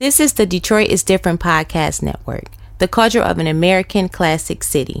This is the Detroit is Different podcast network, the culture of an American classic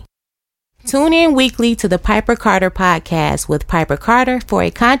city. Tune in weekly to the Piper Carter podcast with Piper Carter for a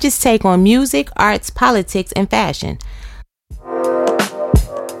conscious take on music, arts, politics, and fashion.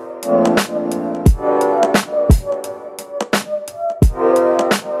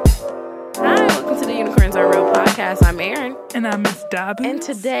 Hi, welcome to the Unicorns Are Real podcast. I'm Erin. And I'm Miss Dobbins. And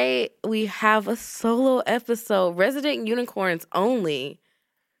today we have a solo episode, Resident Unicorns only.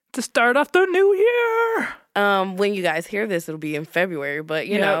 To start off the new year. When you guys hear this, it'll be in February, but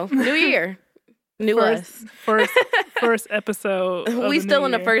you know, new year, new us. First episode. We still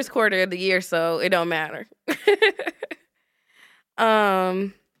in the first quarter of the year, so it don't matter.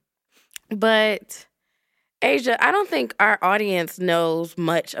 But Asia, I don't think our audience knows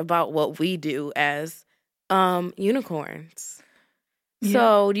much about what we do as unicorns. Yeah.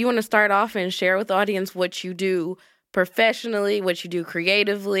 So do you want to start off and share with the audience what you do professionally, what you do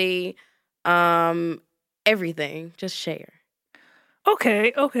creatively, everything? Just share.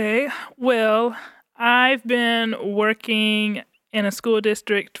 Okay. Well, I've been working in a school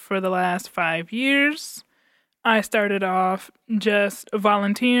district for the last 5 years. I started off just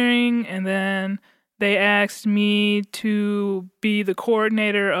volunteering, and then they asked me to be the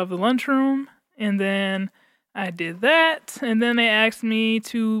coordinator of the lunchroom, and then I did that, and then they asked me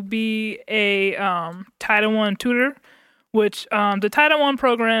to be a Title I tutor, which the Title I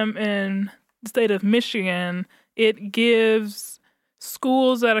program in the state of Michigan, it gives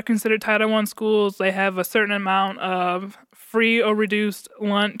schools that are considered Title I schools, they have a certain amount of free or reduced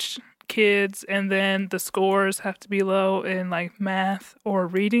lunch kids, and then the scores have to be low in like math or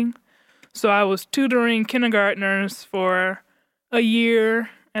reading. So I was tutoring kindergartners for a year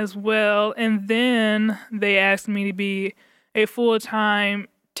as well, and then they asked me to be a full-time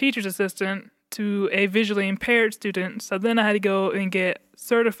teacher's assistant to a visually impaired student. So then I had to go and get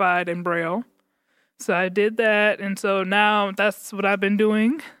certified in Braille. So I did that, and so now that's what I've been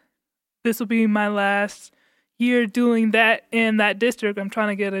doing. This will be my last year doing that in that district. I'm trying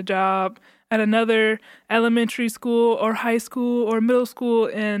to get a job at another elementary school or high school or middle school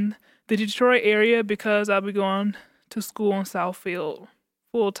in the Detroit area because I'll be going to school in Southfield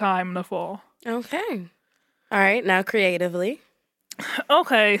full-time in the fall. Okay. All right, now creatively.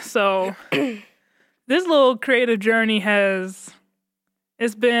 Okay, so this little creative journey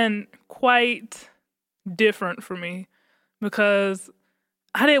it's been quite different for me because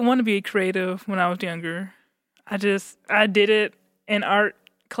I didn't want to be creative when I was younger. I did it in art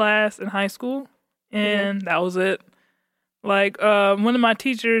class in high school, and that was it. Like, one of my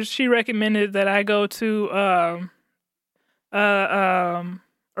teachers, she recommended that I go to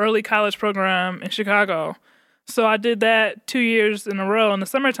early college program in Chicago. So I did that 2 years in a row in the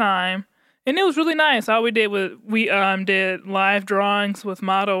summertime, and it was really nice. All we did was we did live drawings with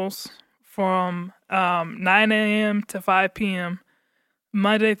models from 9 a.m. to 5 p.m.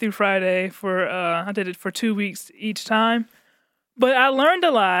 Monday through Friday for I did it for 2 weeks each time. But I learned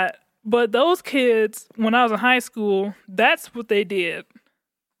a lot. But those kids, when I was in high school, that's what they did.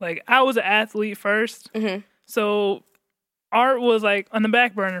 Like, I was an athlete first. Mm-hmm. So art was like on the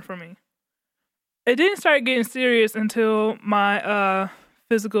back burner for me. It didn't start getting serious until my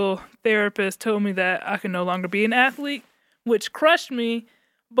physical therapist told me that I could no longer be an athlete, which crushed me.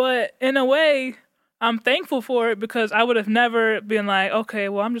 But in a way, I'm thankful for it because I would have never been like, okay,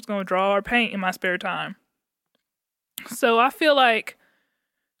 well, I'm just going to draw or paint in my spare time. So I feel like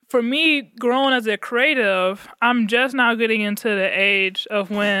for me, growing as a creative, I'm just now getting into the age of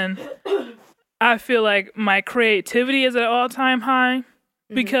when I feel like my creativity is at an all-time high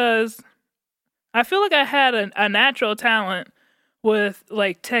because I feel like I had a natural talent with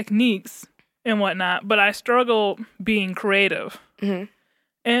like techniques and whatnot, but I struggle being creative. Mm-hmm.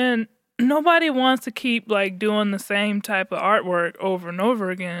 And nobody wants to keep like doing the same type of artwork over and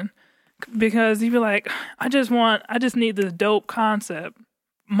over again because you feel like, I just need this dope concept.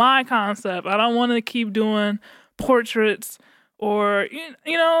 My concept. I don't want to keep doing portraits or,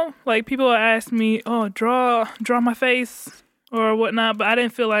 you know, like people ask me, oh, draw my face or whatnot, but I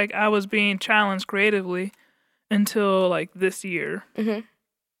didn't feel like I was being challenged creatively until like this year. Mm-hmm.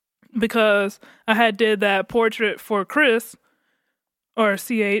 Because I had did that portrait for Chris or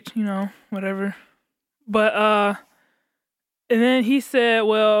CH, you know, whatever. But, and then he said,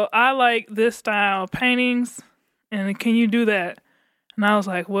 well, I like this style of paintings and can you do that? And I was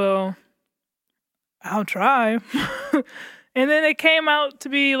like, well, I'll try. And then it came out to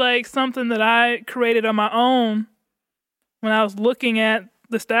be like something that I created on my own when I was looking at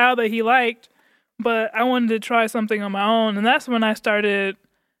the style that he liked, but I wanted to try something on my own. And that's when I started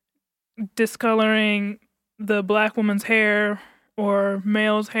discoloring the black woman's hair or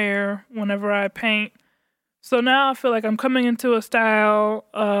male's hair whenever I paint. So now I feel like I'm coming into a style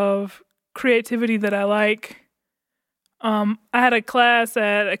of creativity that I like. I had a class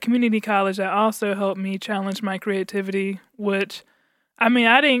at a community college that also helped me challenge my creativity, which, I mean,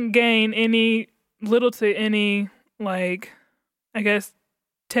 I didn't gain any like, I guess,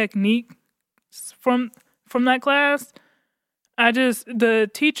 technique from that class. The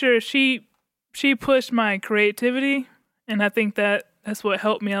teacher, she pushed my creativity, and I think that's what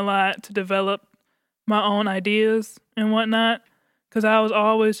helped me a lot to develop my own ideas and whatnot, because I was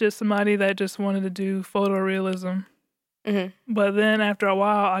always just somebody that just wanted to do photorealism. Mm-hmm. But then after a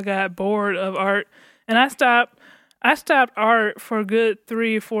while, I got bored of art, and I stopped art for a good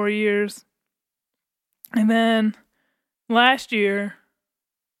 3 or 4 years. And then last year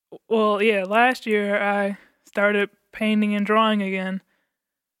I started painting and drawing again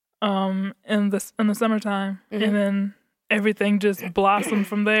in the summertime. Mm-hmm. And then everything just blossomed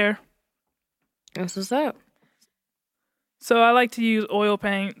from there. That's what's up. So I like to use oil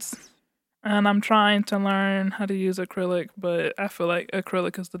paints, and I'm trying to learn how to use acrylic, but I feel like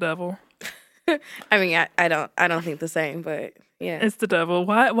acrylic is the devil. I mean, I don't think the same, but yeah. It's the devil.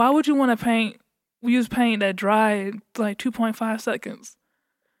 Why would you want to use paint that dry like 2.5 seconds?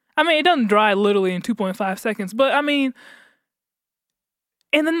 I mean, it doesn't dry literally in 2.5 seconds, but I mean,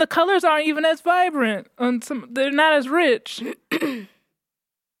 and then the colors aren't even as vibrant. They're not as rich.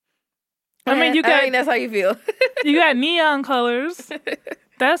 I mean, that's how you feel. You got neon colors.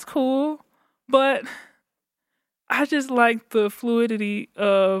 That's cool. But I just like the fluidity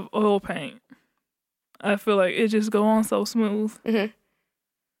of oil paint. I feel like it just go on so smooth. Mm-hmm.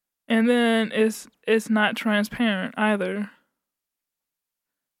 And then it's not transparent either.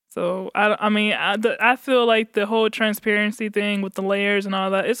 So, I feel like the whole transparency thing with the layers and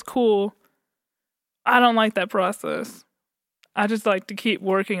all that, it's cool. I don't like that process. I just like to keep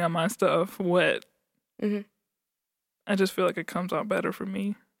working on my stuff wet. Mm-hmm. I just feel like it comes out better for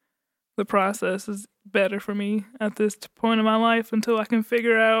me. The process is better for me at this point in my life until I can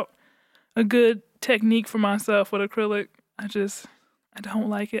figure out a good technique for myself with acrylic. I don't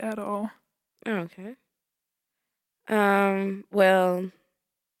like it at all. Okay. Well,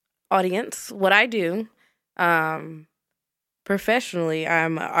 audience, what I do, professionally,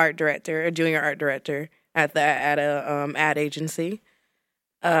 I'm an art director, a junior art director at a ad agency,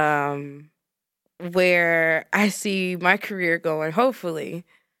 where I see my career going, hopefully,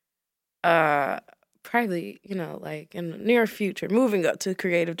 probably, like in the near future, moving up to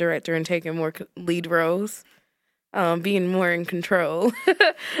creative director and taking more lead roles, being more in control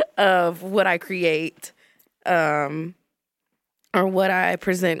of what I create, or what I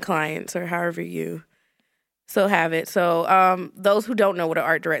present clients, or however you so have it. So those who don't know what an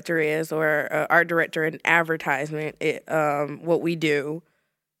art director is, or an art director in advertisement, what we do,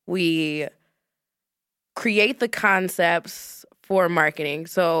 we create the concepts for marketing.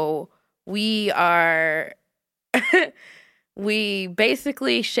 So we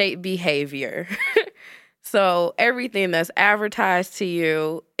basically shape behavior. So everything that's advertised to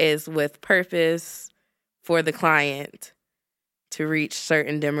you is with purpose for the client to reach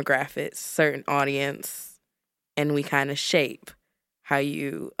certain demographics, certain audience. And we kind of shape how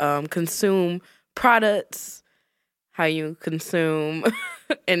you consume products, how you consume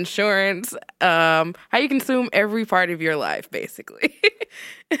insurance, how you consume every part of your life, basically.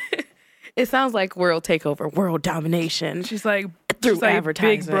 It sounds like world takeover, world domination. She's like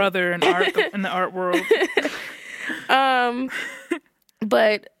advertising. Big Brother in the art world.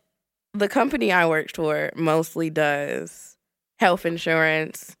 But the company I worked for mostly does health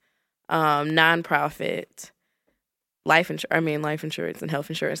insurance, nonprofit. Life insurance and health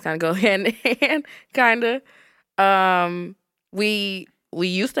insurance kind of go hand in hand, kind of. We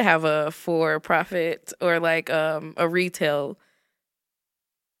used to have a for-profit or like a retail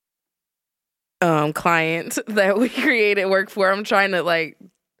client that we created work for. I'm trying to like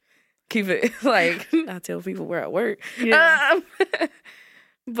keep it like not tell people we're at work. Yeah.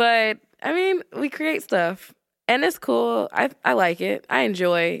 But I mean, we create stuff and it's cool. I like it. I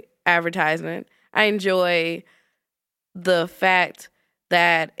enjoy advertisement. I enjoy the fact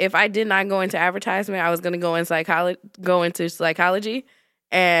that if I did not go into advertisement, I was going to go into psychology,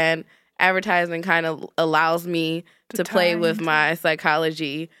 and advertising kind of allows me to play with my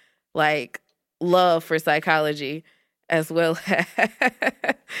psychology, like love for psychology, as well as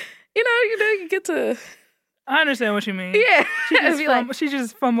you get to. I understand what you mean. Yeah, she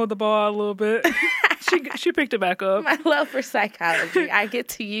just fumbled the ball a little bit. She picked it back up. My love for psychology, I get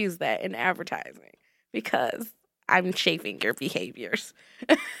to use that in advertising because I'm shaping your behaviors.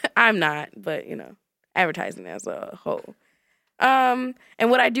 I'm not, but advertising as a whole. And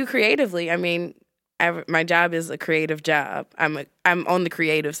what I do creatively, I mean, my job is a creative job. I'm on the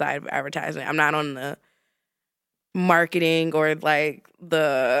creative side of advertising. I'm not on the marketing or like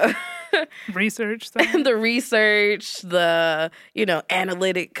the research side. the research, the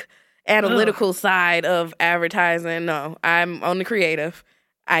analytical side of advertising. No, I'm on the creative.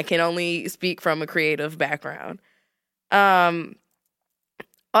 I can only speak from a creative background. All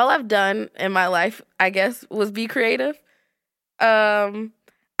I've done in my life, I guess, was be creative.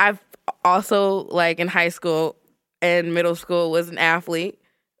 I've also, like, in high school and middle school, was an athlete,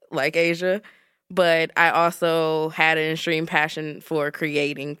 like Asia. But I also had an extreme passion for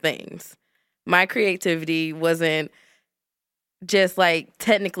creating things. My creativity wasn't just like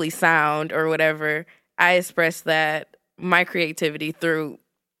technically sound or whatever. I expressed my creativity through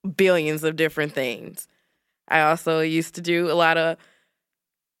billions of different things. I also used to do a lot of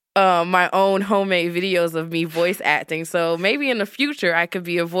my own homemade videos of me voice acting. So maybe in the future I could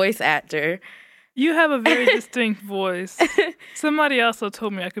be a voice actor. You have a very distinct voice. Somebody also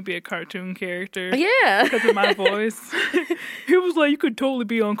told me I could be a cartoon character. Yeah. Because of my voice. He was like, you could totally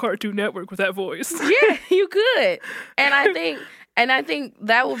be on Cartoon Network with that voice. Yeah, you could. And I think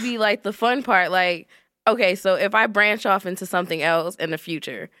that would be like the fun part. Like, okay, so if I branch off into something else in the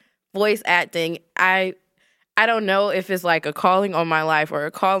future, voice acting, I don't know if it's like a calling on my life or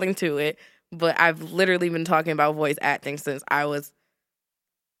a calling to it, but I've literally been talking about voice acting since I was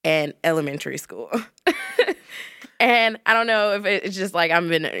in elementary school. And I don't know if it's just like I've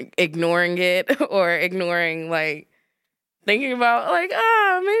been ignoring it or ignoring like thinking about like,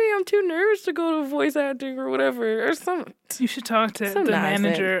 maybe I'm too nervous to go to voice acting or whatever or something. You should talk to the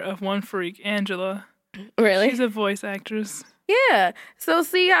manager of One Freak, Angela. Really? She's a voice actress. Yeah. So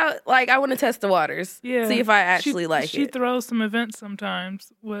see how, like, I want to test the waters. Yeah. See if I actually like it. She throws some events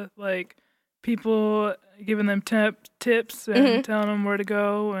sometimes with, like, people giving them tips and telling them where to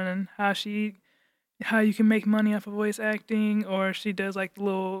go and how you can make money off of voice acting, or she does, like,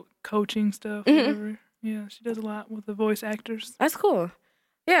 little coaching stuff or whatever. Yeah, she does a lot with the voice actors. That's cool.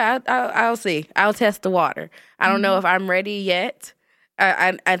 Yeah, I'll see. I'll test the water. I don't know if I'm ready yet.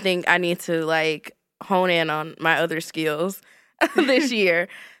 I think I need to, like, hone in on my other skills this year.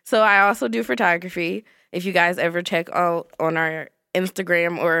 So I also do photography. If you guys ever check out on our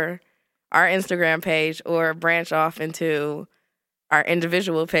Instagram or our Instagram page or branch off into our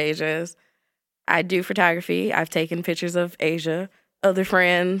individual pages, I do photography. I've taken pictures of Asia, other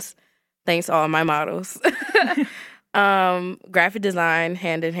friends, thanks to all my models. Graphic design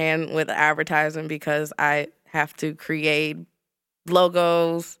hand in hand with advertising because I have to create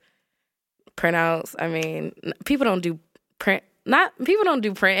logos, printouts. I mean, people don't do print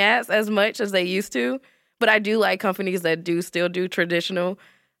ads as much as they used to, but I do like companies that still do traditional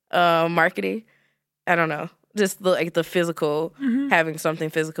marketing. I don't know, just the physical, having something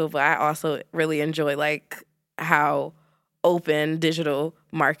physical. But I also really enjoy like how open digital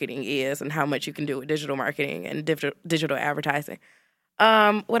marketing is and how much you can do with digital marketing and digital advertising.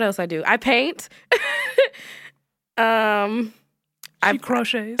 What else I do? I paint. She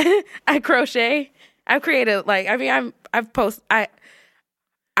crochets. I crochet. I've created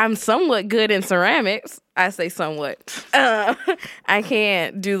I'm somewhat good in ceramics. I say somewhat. I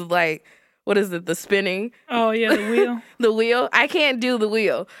can't do like, what is it? The spinning. Oh yeah, the wheel. The wheel. I can't do the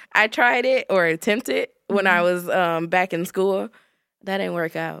wheel. I tried it or attempted when I was back in school. That didn't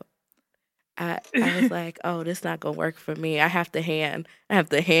work out. I was like, oh, this not gonna work for me. I have to hand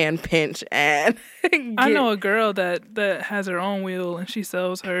pinch and I know a girl that has her own wheel and she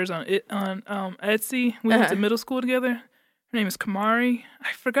sells hers on Etsy. We went to middle school together. Her name is Kamari.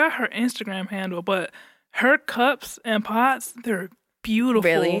 I forgot her Instagram handle, but her cups and pots, they're beautiful.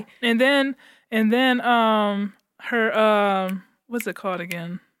 Really? And then her what's it called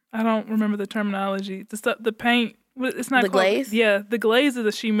again? I don't remember the terminology. The paint. It's not the glaze? Yeah, the glazes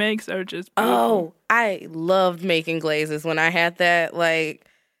that she makes are just beautiful. Oh, I loved making glazes when I had that like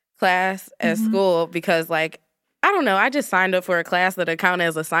class at school because like I don't know, I just signed up for a class that counted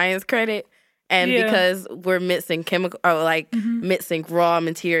as a science credit, and because we're mixing mixing raw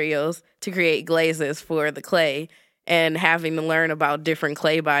materials to create glazes for the clay and having to learn about different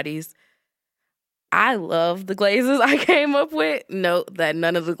clay bodies. I love the glazes I came up with. Note that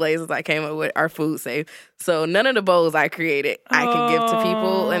none of the glazes I came up with are food safe. So none of the bowls I created I can give to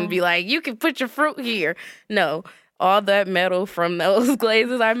people and be like, you can put your fruit here. No, all that metal from those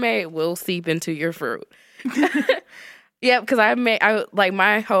glazes I made will seep into your fruit. Yeah, because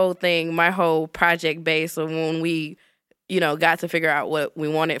my whole project base of when we, got to figure out what we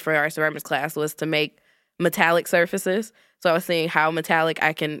wanted for our ceramics class was to make metallic surfaces. So I was seeing how metallic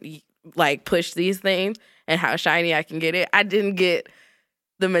I can like push these things, and how shiny I can get it. I didn't get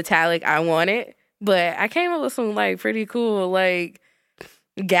the metallic I wanted, but I came up with some like pretty cool like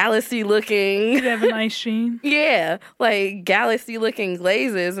galaxy looking. You have a nice sheen. Yeah, like galaxy looking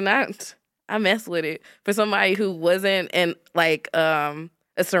glazes, and I mess with it for somebody who wasn't in like a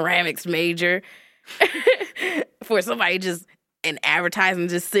ceramics major. For somebody just in advertising,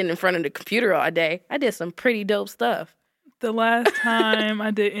 just sitting in front of the computer all day, I did some pretty dope stuff. The last time I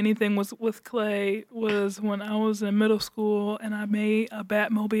did anything with clay was when I was in middle school, and I made a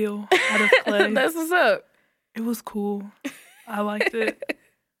Batmobile out of clay. That's what's up. It was cool. I liked it.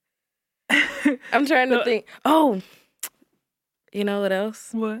 I'm trying to think. Oh, you know what else?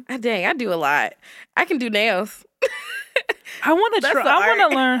 What? Dang, I do a lot. I can do nails. I want to try. I want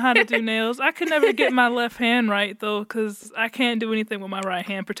art. to learn how to do nails. I could never get my left hand right though, because I can't do anything with my right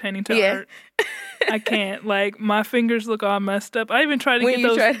hand pertaining to art. I can't. Like my fingers look all messed up. I even tried to get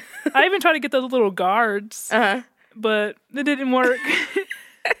those. I even tried to get those little guards, but it didn't work.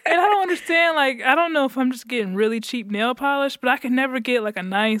 And I don't understand. Like I don't know if I'm just getting really cheap nail polish, but I can never get like a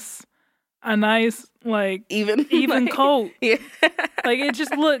nice like even coat. Yeah. Like it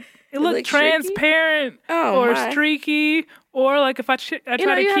just looked transparent or streaky, or like if I try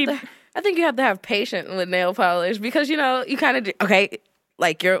to keep. I think you have to have patience with nail polish because you kind of okay,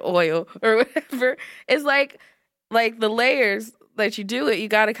 like your oil or whatever. It's like the layers that you do it. You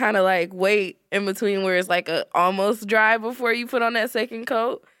got to kind of like wait in between where it's like almost dry before you put on that second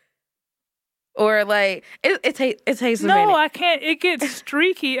coat. Or like it takes a minute. No, I can't. It gets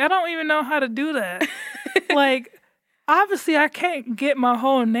streaky. I don't even know how to do that. Like obviously I can't get my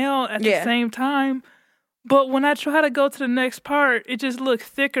whole nail at the same time. But when I try to go to the next part, it just looks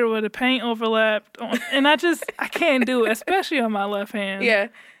thicker where the paint overlapped on, and I can't do it, especially on my left hand. Yeah.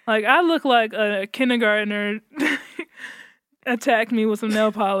 Like I look like a kindergartner attacked me with some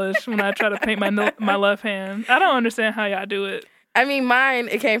nail polish when I try to paint my left hand. I don't understand how y'all do it. I mean, mine,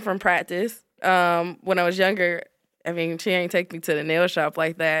 it came from practice. When I was younger, I mean, she ain't take me to the nail shop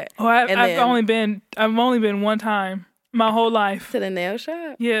like that. Oh, I've only been one time my whole life. To the nail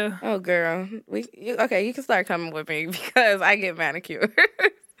shop? Yeah. Oh, girl. You can start coming with me because I get manicures.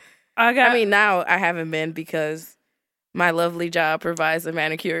 Now I haven't been because my lovely job provides a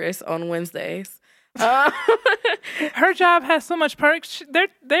manicurist on Wednesdays. Her job has so much perks.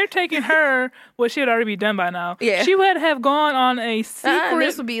 They're taking her what she had already done by now. Yeah, she would have gone on a secret.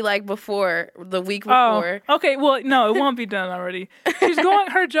 This would be like the week before. Oh, okay. Well, no, it won't be done already. She's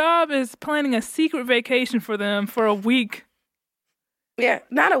going. Her job is planning a secret vacation for them for a week. Yeah,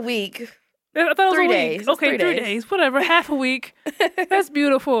 not a week. I thought it was 3 a week. days. Okay, 3 days. Whatever. Half a week. That's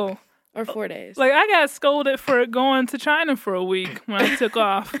beautiful. Or 4 days. Like, I got scolded for going to China for a week when I took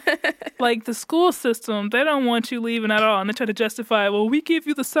off. Like, the school system, they don't want you leaving at all. And they try to justify, well, we give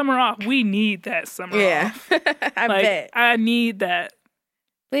you the summer off. We need that summer off. I bet. I need that.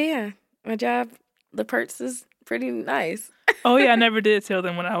 But yeah, my job, the perks is pretty nice. Oh, yeah, I never did tell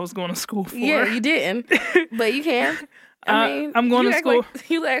them what I was going to school for. Yeah, you didn't. But you can. I mean, I'm going to school.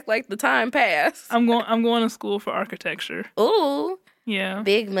 You act like the time passed. I'm going to school for architecture. Ooh. Yeah.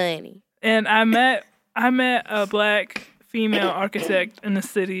 Big money. And I met a black female architect in the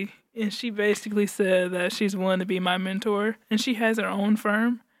city, and she basically said that she's willing to be my mentor, and she has her own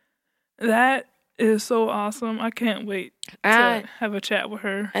firm. That is so awesome. I can't wait to have a chat with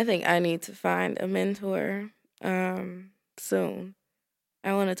her. I think I need to find a mentor soon.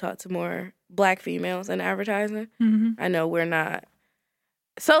 I want to talk to more black females in advertising. Mm-hmm. I know we're not.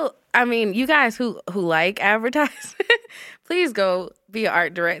 So, I mean, you guys who like advertising, please go be an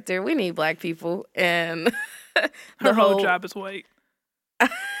art director. We need black people. And her whole job is white.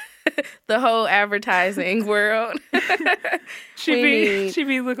 The whole advertising world. She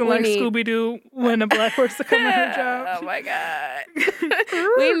be looking like Scooby-Doo when a black person comes to her job. Oh, my God.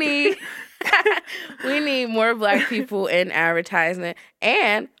 We need more black people in advertising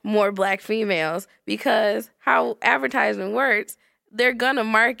and more black females, because how advertising works, they're going to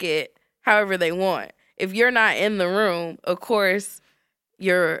market however they want. If you're not in the room, of course,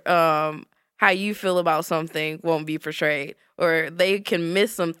 your how you feel about something won't be portrayed, or they can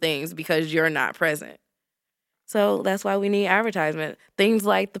miss some things because you're not present. So that's why we need advertisement. Things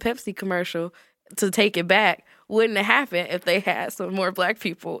like the Pepsi commercial, to take it back, wouldn't have happened if they had some more black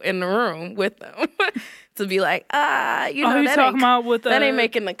people in the room with them. To be like, you talking about with that ain't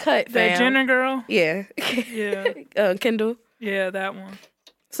making the cut, fam. That Jenner girl? Yeah. Yeah. Kendall. Yeah, that one.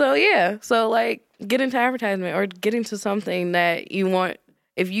 So, yeah. So, like, get into advertisement or get into something that you want.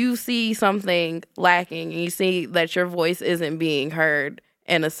 If you see something lacking and you see that your voice isn't being heard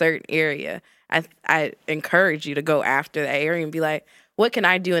in a certain area, I encourage you to go after that area and be like, what can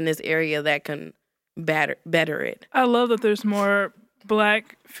I do in this area that can better it. I love that there's more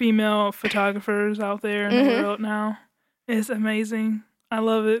Black female photographers out there in the world now. It's amazing. I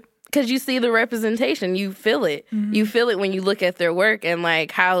love it. Because you see the representation. You feel it. Mm-hmm. You feel it when you look at their work and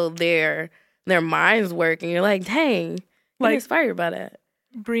like how their minds work. And you're like, dang, I'm inspired by that.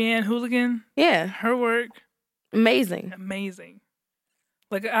 Brianne Hooligan. Yeah. Her work. Amazing.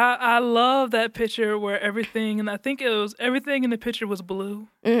 Like, I love that picture where everything, and I think everything in the picture was blue.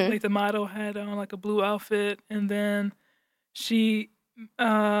 Mm-hmm. Like, the model had on, like, a blue outfit, and then she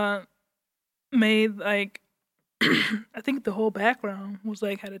made, like, I think the whole background was,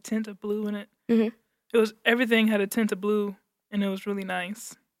 like, had a tint of blue in it. Mm-hmm. Everything had a tint of blue, and it was really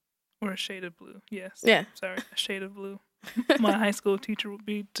nice. Or a shade of blue, yes. Yeah. Sorry, a shade of blue. My high school teacher would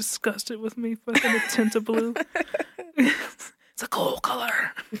be disgusted with me for having a tint of blue. It's a cool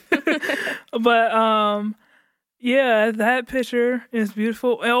color. But yeah, that picture is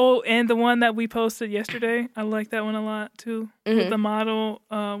beautiful. Oh, and the one that we posted yesterday, I like that one a lot too. Mm-hmm. With the model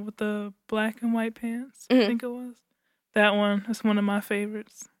with the black and white pants, I think it was. That one is one of my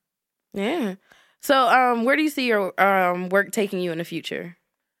favorites. Yeah. So where do you see your work taking you in the future?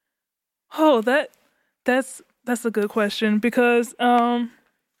 Oh, that's a good question because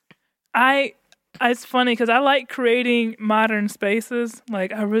it's funny because I like creating modern spaces.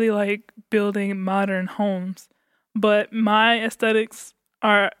 Like, I really like building modern homes, but my aesthetics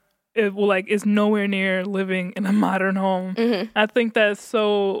is nowhere near living in a modern home. Mm-hmm. I think that's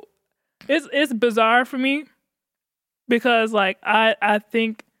so. It's bizarre for me because like I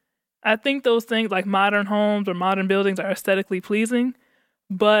think those things like modern homes or modern buildings are aesthetically pleasing,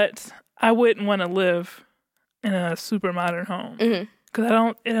 but I wouldn't want to live in a super modern home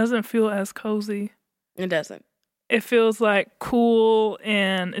because it doesn't feel as cozy. It doesn't. It feels like cool,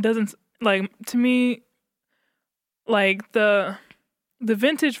 and it doesn't, like, to me, like the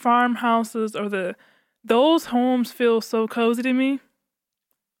vintage farmhouses or those homes feel so cozy to me.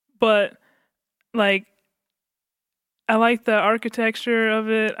 But like, I like the architecture of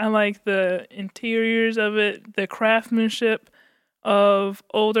it. I like the interiors of it, the craftsmanship of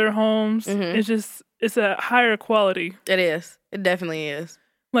older homes. Mm-hmm. It's a higher quality. It is. It definitely is.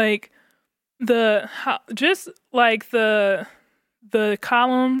 Like the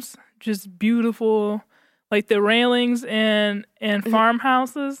columns, just beautiful. Like the railings and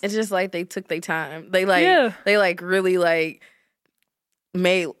farmhouses. It's just like they took their time. They really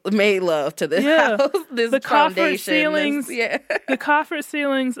made love to this house. This the foundation. Ceilings, the coffered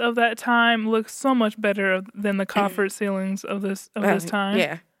ceilings of that time look so much better than the coffered ceilings of this time.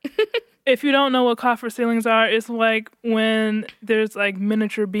 Yeah. If you don't know what coffered ceilings are, it's like when there's like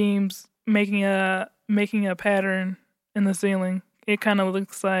miniature beams making a pattern in the ceiling. It kind of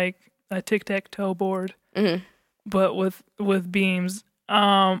looks like a tic-tac-toe board, but with beams.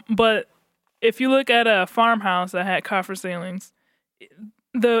 But if you look at a farmhouse that had coffered ceilings,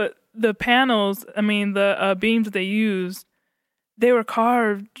 the panels, the beams that they used, they were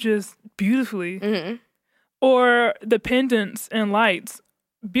carved just beautifully. Mm-hmm. Or the pendants and lights,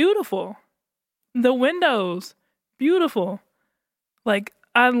 beautiful. The windows, beautiful. Like,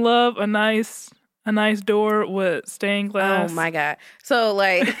 I love a nice door with stained glass. Oh my God. So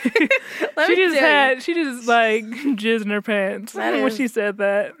like she just like jizz in her pants when she said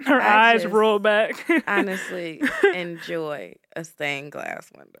that. Her eyes rolled back. Honestly, enjoy a stained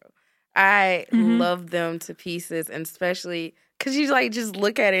glass window. I love them to pieces, and especially because you like just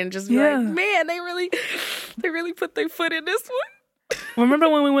look at it and just be like, man, they really put their foot in this one. Remember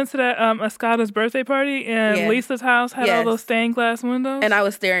when we went to that Escada's birthday party and Lisa's house had all those stained glass windows? And I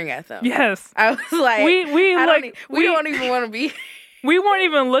was staring at them. Yes. I was like, we don't even want to be. We weren't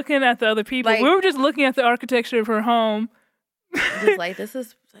even looking at the other people. Like, we were just looking at the architecture of her home. Just like, I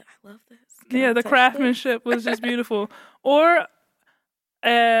love this. The craftsmanship was just beautiful. Or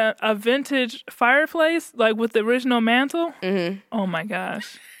a vintage fireplace, like with the original mantle. Mm-hmm. Oh my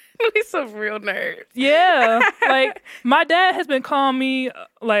gosh. We some real nerds. Yeah. Like, my dad has been calling me,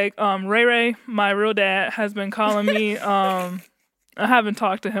 Ray Ray, my real dad, has been calling me, I haven't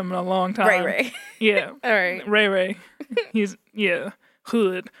talked to him in a long time. Ray. Yeah. All right. Ray Ray. He's,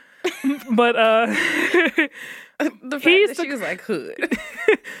 hood. But, the fact that she was like, hood.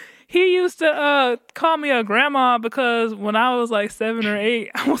 He used to call me a grandma because when I was like 7 or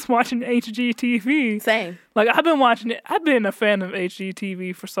 8, I was watching HGTV. Same. Like, I've been watching it. I've been a fan of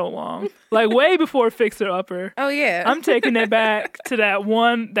HGTV for so long. Like, way before Fixer Upper. Oh, yeah. I'm taking it back to that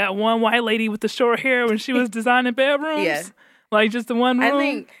one white lady with the short hair when she was designing bedrooms. Yeah. Like, just the one room. I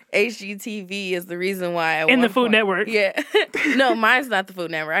think HGTV is the reason why. In the Food Network. Yeah. No, mine's not the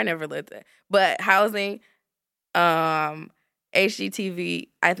Food Network. I never lived there. But housing, HGTV,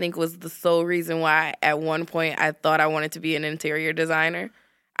 I think, was the sole reason why at one point I thought I wanted to be an interior designer.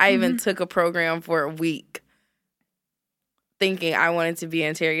 I even took a program for a week thinking I wanted to be an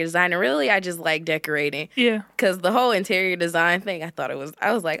interior designer. Really, I just like decorating. Yeah. Because the whole interior design thing, I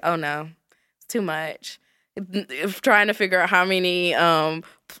was like, oh no, it's too much. Trying to figure out how many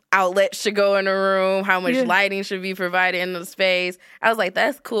outlets should go in a room, how much lighting should be provided in the space. I was like,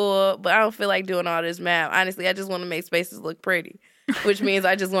 that's cool, but I don't feel like doing all this math. Honestly, I just want to make spaces look pretty, which means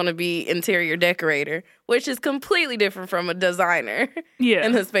I just want to be interior decorator, which is completely different from a designer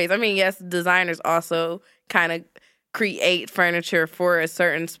in the space. I mean, yes, designers also kind of create furniture for a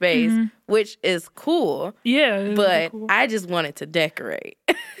certain space, which is cool. Yeah. But cool. I just wanted to decorate.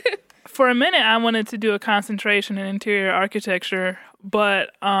 For a minute, I wanted to do a concentration in interior architecture,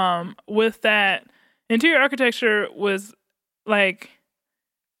 but with that, interior architecture was like,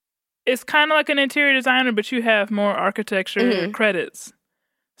 it's kind of like an interior designer, but you have more architecture credits.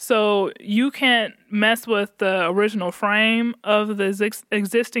 So you can't mess with the original frame of the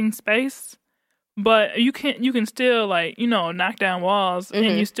existing space, but you can still, like, you know, knock down walls,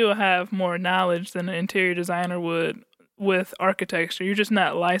 and you still have more knowledge than an interior designer would with architecture. You're just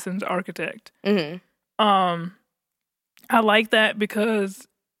not licensed architect. I like that because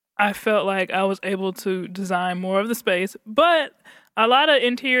I felt like I was able to design more of the space. But a lot of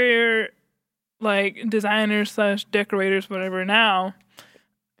interior, like, designers / decorators, whatever, now,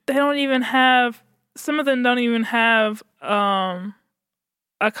 they don't even have, some of them don't even have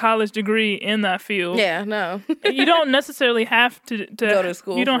a college degree in that field. Yeah, no. You don't necessarily have to go to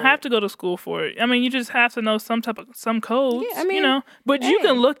school. You don't have to go to school for it. I mean, you just have to know some codes. Yeah, I mean, you know. But you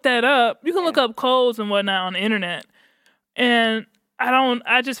can look that up. You can look up codes and whatnot on the internet. And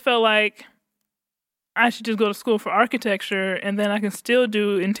I just felt like I should just go to school for architecture, and then I can still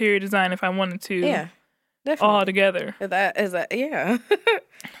do interior design if I wanted to. Yeah, definitely. All together. Yeah.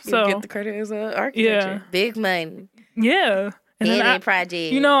 So you get the credit as an architecture. Big money. Yeah. And then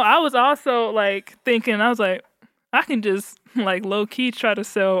project. You know, I was also, like, thinking, I was like, I can just, like, low-key try to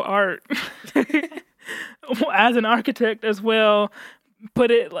sell art as an architect as well. Put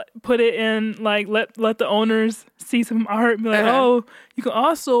it in, like, let the owners see some art and be like, oh, you can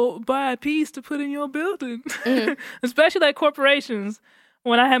also buy a piece to put in your building. Especially, like, corporations.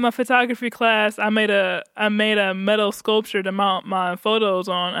 When I had my photography class, I made a metal sculpture to mount my photos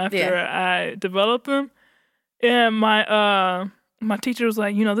on after I developed them. And my teacher was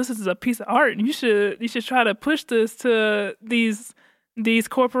like, you know, this is a piece of art. You should try to push this to these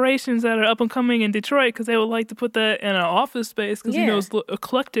corporations that are up and coming in Detroit, because they would like to put that in an office space, because you know, it's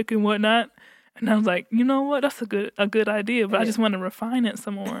eclectic and whatnot. And I was like, you know what, that's a good idea, but I just want to refine it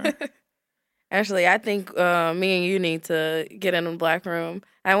some more. Actually, I think me and you need to get in the Black Room.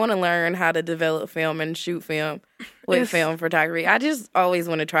 I want to learn how to develop film and shoot film with film photography. I just always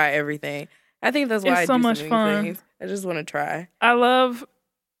want to try everything. I think that's why it's I so do much so many fun. things. I just want to try. I love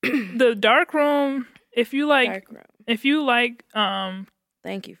the dark room. If you like, Dark room. if you like,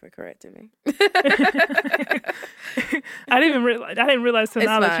 Thank you for correcting me. I didn't realize till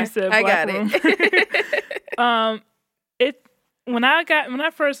now that you said Black I got room. it. When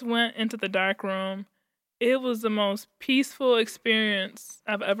I first went into the dark room, it was the most peaceful experience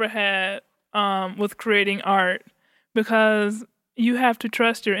I've ever had with creating art, because you have to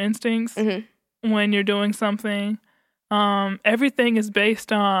trust your instincts when you're doing something. Everything is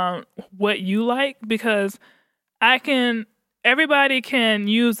based on what you like, because everybody can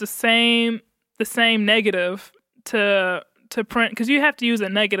use the same negative to print, because you have to use a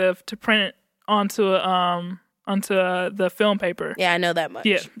negative to print onto the film paper. Yeah, I know that much.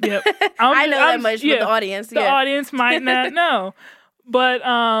 Yeah. I know that much, but the audience, the audience might not know. But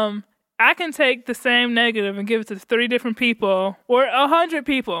I can take the same negative and give it to 3 different people, or 100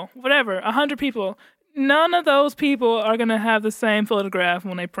 people, whatever, 100 people. None of those people are going to have the same photograph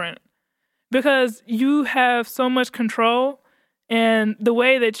when they print, because you have so much control. And the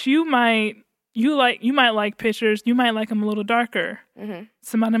way that you might like pictures, you might like them a little darker.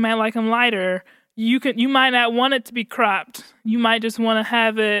 Somebody might like them lighter. You might not want it to be cropped. You might just want to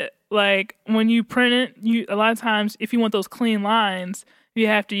have it, like, when you print it, a lot of times, if you want those clean lines, you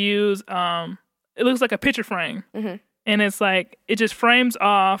have to use, it looks like a picture frame. And it's like, it just frames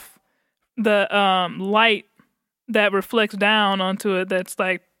off the light that reflects down onto it, that's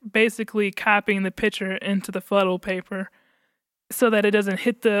like basically copying the picture into the photo paper, so that it doesn't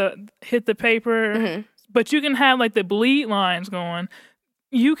hit the paper. But you can have, like, the bleed lines going.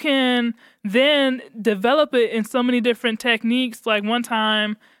 You can then develop it in so many different techniques. Like, one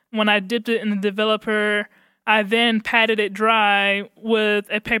time when I dipped it in the developer, I then patted it dry with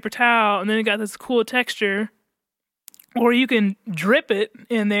a paper towel, and then it got this cool texture. Or you can drip it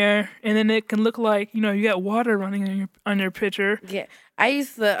in there, and then it can look like, you got water running on your picture. Yeah. I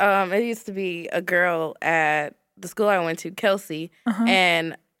used to, it used to be a girl at the school I went to, Kelsey,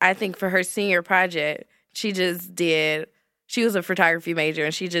 and I think for her senior project, she was a photography major,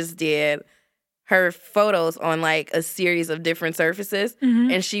 and she just did her photos on like a series of different surfaces,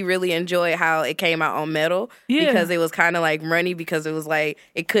 and she really enjoyed how it came out on metal because it was kind of like runny because it was like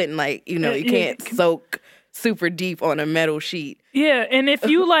it couldn't like you can't soak super deep on a metal sheet. Yeah, and if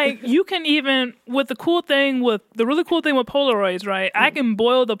you you can even with the really cool thing with Polaroids, right? I can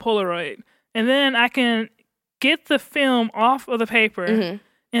boil the Polaroid, and then I can get the film off of the paper,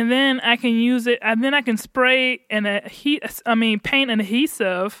 and then I can use it, and then I can spray paint an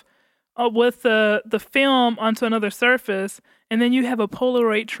adhesive with the film onto another surface, and then you have a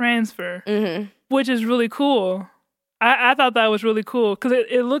Polaroid transfer, which is really cool. I thought that was really cool because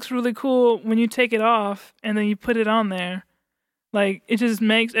it looks really cool when you take it off and then you put it on there. Like, it just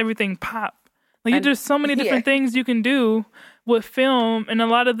makes everything pop. Like, there's so many different things you can do with film, and a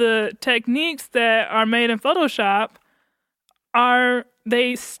lot of the techniques that are made in Photoshop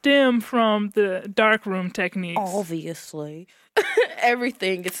they stem from the darkroom techniques. Obviously.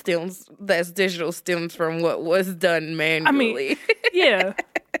 Everything that's digital stems from what was done manually. Yeah.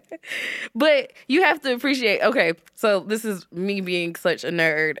 But you have to appreciate, okay, so this is me being such a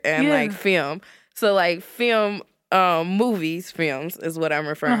nerd and like film. So like films is what I'm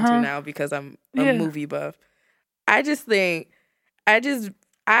referring to now because I'm a movie buff. I'm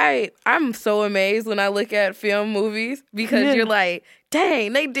so amazed when I look at film movies because you're like,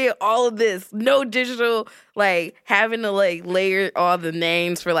 dang, they did all of this. No digital, like having to like layer all the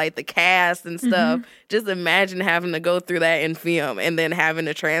names for like the cast and stuff. Just imagine having to go through that in film and then having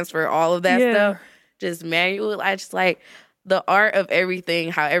to transfer all of that stuff just manually. I just like the art of everything,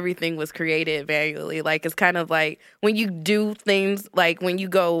 how everything was created manually. Like it's kind of like when you do things like when you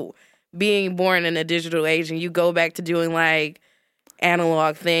go being born in a digital age and you go back to doing like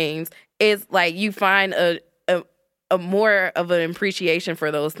analog things, it's like you find a more of an appreciation for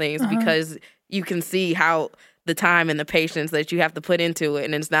those things because you can see how the time and the patience that you have to put into it,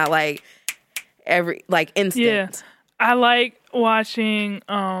 and it's not like instant. Yeah, I like watching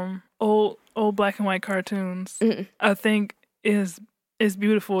old black and white cartoons. I think is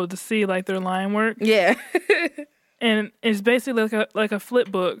beautiful to see like their line work. Yeah. And it's basically like a flip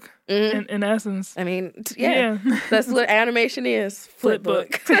book in essence. I mean, yeah. That's what animation is. Flip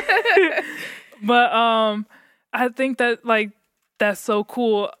book. But I think that like that's so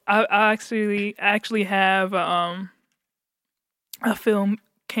cool. I actually have a film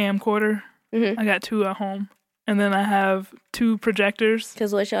camcorder. I got 2 at home, and then I have 2 projectors.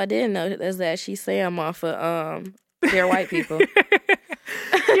 Because what y'all didn't know is that she's Sam off of Dear White People.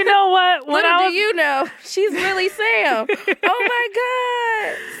 You know what? Little do you know, she's really Sam. Oh my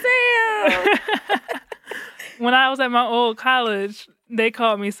God, Sam. When I was at my old college, they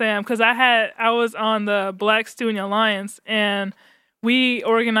called me Sam because I was on the Black Student Alliance, and we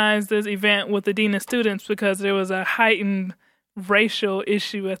organized this event with the dean of students because there was a heightened racial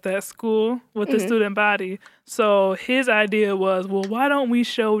issue at that school with the student body. So his idea was, well, why don't we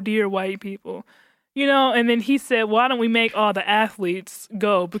show Dear White People? And then he said, why don't we make all the athletes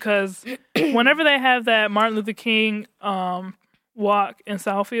go? Because whenever they have that Martin Luther King walk in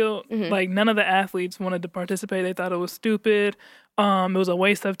Southfield, like none of the athletes wanted to participate. They thought it was stupid. It was a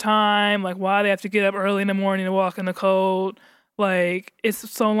waste of time. Like, why they have to get up early in the morning to walk in the cold? Like, it's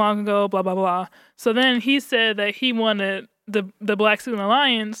so long ago, blah, blah, blah. So then he said that he wanted the Black Student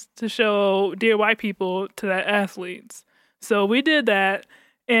Alliance to show Dear White People to the athletes. So we did that.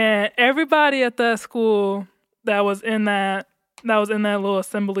 And everybody at that school that was in that little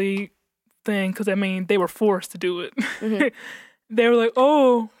assembly thing, because I mean they were forced to do it. They were like,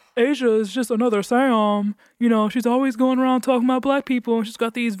 "Oh, Asia is just another Sam. She's always going around talking about black people, and she's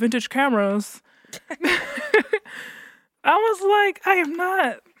got these vintage cameras." I was like, I am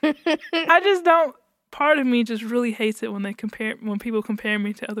not. I just don't. Part of me just really hates it when people compare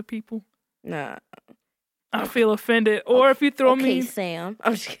me to other people. Nah. I feel offended. Or if you throw me, Sam.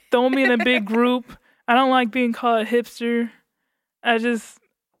 Throw me in a big group. I don't like being called a hipster. Because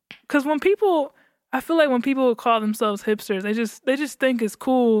I feel like when people call themselves hipsters, they just think it's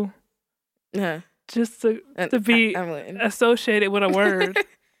cool. Just to be associated with a word.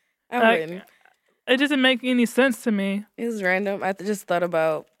 I wouldn't. It doesn't make any sense to me. It was random. I just thought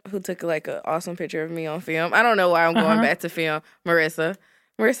about who took like an awesome picture of me on film. I don't know why I'm going back to film. Marissa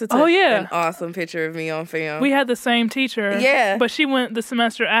took an awesome picture of me on film. We had the same teacher. Yeah. But she went the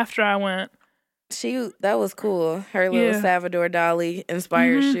semester after I went. That was cool. Her little Salvador Dali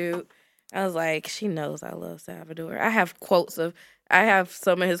inspired shoot. I was like, she knows I love Salvador. I have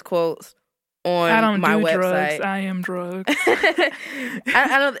some of his quotes on my website. Drugs. I am drugs.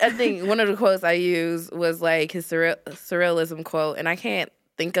 I think one of the quotes I used was like his surrealism quote, and I can't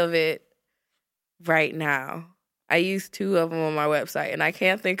think of it right now. I used 2 of them on my website, and I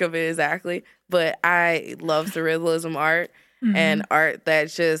can't think of it exactly, but I love surrealism art and art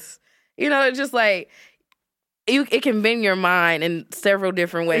that's just, it's just like, it can bend your mind in several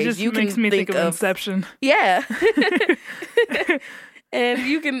different ways. It just makes me think of Inception. Yeah. And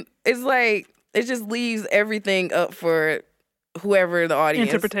it's like, it just leaves everything up for whoever the audience.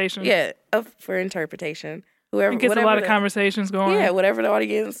 Interpretation. Yeah, up for interpretation. Whoever, it gets a lot of conversations going. Yeah, however the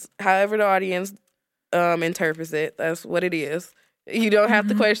audience interprets it, that's what it is. You don't have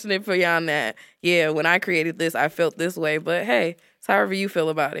to question it beyond that. Yeah, when I created this, I felt this way, but hey, it's however you feel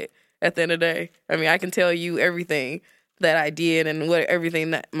about it at the end of the day. I mean, I can tell you everything that I did and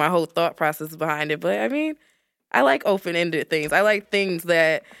everything that my whole thought process behind it, but I mean, I like open-ended things. I like things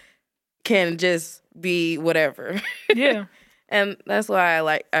that can just be whatever. Yeah. And that's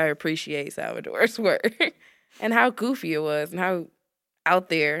why I appreciate Salvador's work and how goofy it was and how out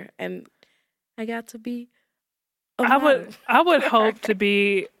there, and I got to be I would hope to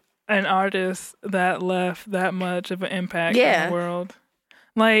be an artist that left that much of an impact in the world.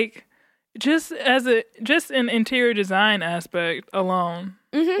 Like, just an interior design aspect alone.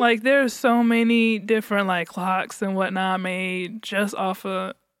 Mm-hmm. Like, there's so many different like clocks and whatnot made just off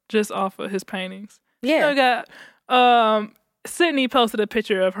of his paintings. Yeah. I got Sydney posted a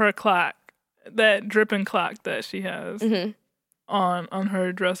picture of her clock, that dripping clock that she has on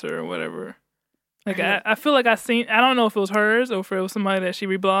her dresser or whatever. Like, I feel like I don't know if it was hers or if it was somebody that she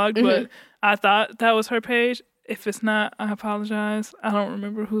reblogged, but I thought that was her page. If it's not, I apologize. I don't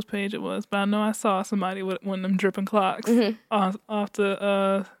remember whose page it was, but I know I saw somebody with one of them dripping clocks off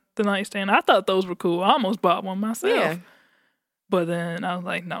the nightstand. I thought those were cool. I almost bought one myself. Yeah. But then I was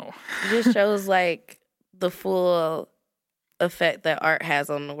like, no. It just shows like the full effect that art has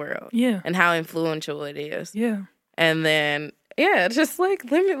on the world. Yeah. And how influential it is. Yeah. And then, just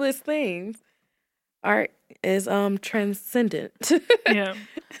like limitless things. Art is transcendent. Yeah.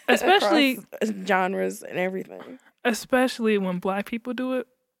 Especially genres and everything. Especially when Black people do it.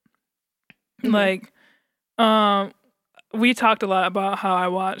 Like, we talked a lot about how I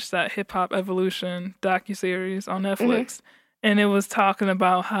watched that Hip Hop Evolution docuseries on Netflix, and it was talking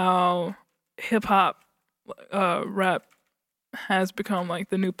about how hip hop rap has become like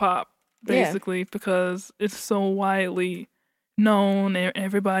the new pop, basically, because it's so widely known and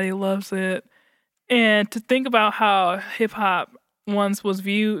everybody loves it. And to think about how hip hop once was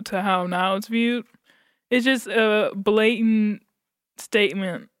viewed to how now it's viewed, it's just a blatant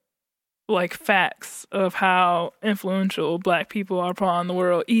statement, like facts of how influential Black people are upon the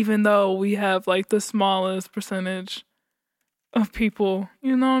world, even though we have like the smallest percentage of people,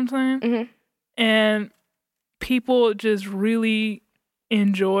 you know what I'm saying? Mm-hmm. And people just really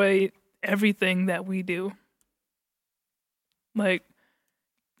enjoy everything that we do. Like,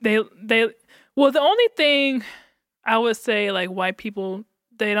 well, the only thing I would say, like, white people,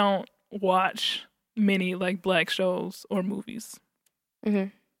 they don't watch many, like, Black shows or movies. Mm-hmm.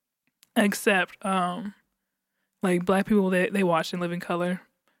 Except, like, Black people, they watch In Living Color.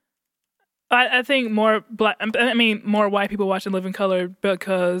 I think more white people watch In Living Color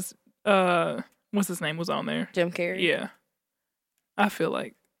because, what's his name was on there? Jim Carrey. Yeah. I feel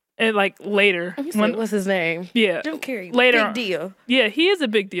like. And like later, what's his name? Yeah, Jim Carrey. Later, big deal. Yeah, he is a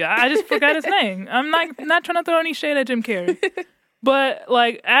big deal. I just forgot his name. I'm not trying to throw any shade at Jim Carrey, but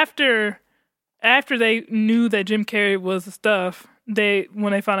like after they knew that Jim Carrey was the stuff,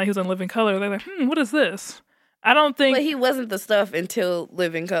 when they found out he was on Living Color, they're like, what is this? I don't think. But he wasn't the stuff until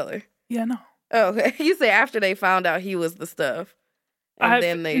Living Color. Yeah, no. Oh, okay. You say after they found out he was the stuff, and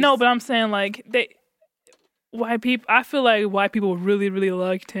then they. No, but I'm saying like white people, I feel like white people really, really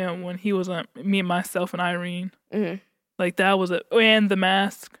liked him when he was on Me and Myself and Irene. Mm-hmm. Like that was and The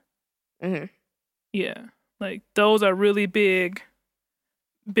Mask. Mm-hmm. Yeah, like those are really big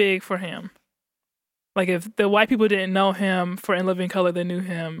for him. Like if the white people didn't know him for In Living Color, they knew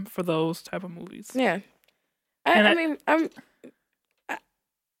him for those type of movies. Yeah, I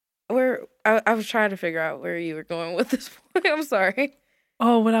was trying to figure out where you were going with this point. I'm sorry.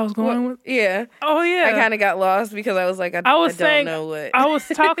 Oh, what I was going with? Yeah. Oh, yeah. I kind of got lost because I was like, I don't know what. I was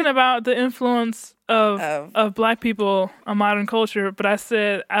talking about the influence of Black people on modern culture, but I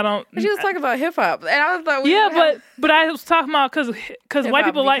said I don't. She was talking about hip hop, and I was like, but I was talking about because white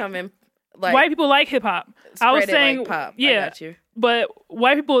people white people like hip hop. I was saying, like pop. Yeah, I got you. But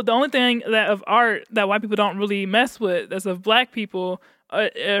white people, the only thing that of art that white people don't really mess with, as of Black people,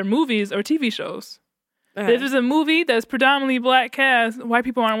 movies or TV shows. If it's a movie that's predominantly black cast, white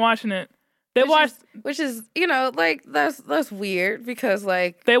people aren't watching it. Which is like that's weird because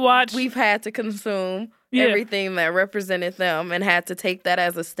like we've had to consume everything that represented them and had to take that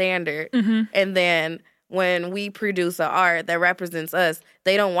as a standard, and then when we produce an art that represents us,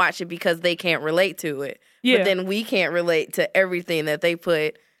 they don't watch it because they can't relate to it. Yeah. But then we can't relate to everything that they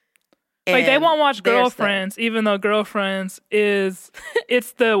put. Like they won't watch Girlfriends, even though Girlfriends it's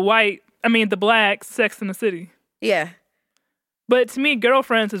the black Sex in the City. Yeah. But to me,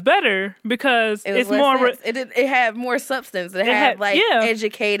 Girlfriends is better because it's more... It had more substance. It had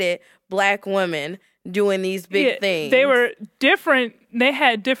educated black women doing these big things. They were different. They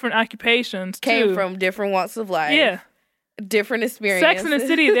had different occupations, too. Came from different walks of life. Yeah. Different experiences. Sex in the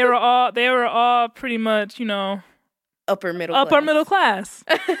City, they were all pretty much, upper middle class.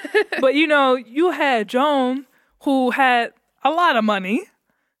 But, you had Joan, who had a lot of money.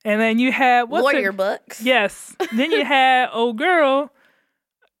 And then you had... Lawyer bucks. Yes. Then you had old girl,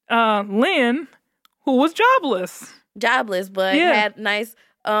 Lynn, who was jobless. But had nice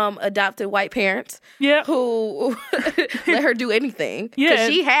adopted white parents who let her do anything. Yeah.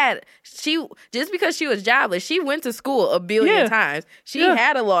 Because just because she was jobless, she went to school a billion times. She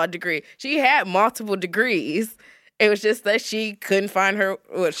had a law degree. She had multiple degrees. It was just that she couldn't find her...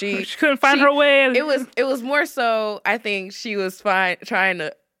 she couldn't find her way. It was more so, I think she was trying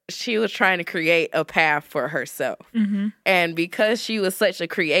to create a path for herself. Mm-hmm. And because she was such a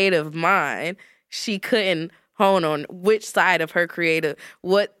creative mind, she couldn't hone on which side of her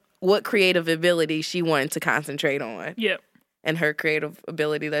what creative ability she wanted to concentrate on. Yep. And her creative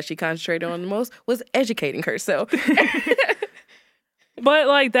ability that she concentrated on the most was educating herself. But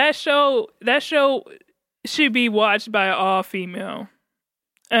like that show should be watched by all female.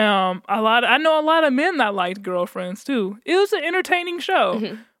 I know a lot of men that liked Girlfriends too. It was an entertaining show.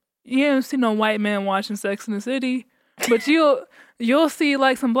 Mm-hmm. You don't see no white men watching Sex in the City, but you'll see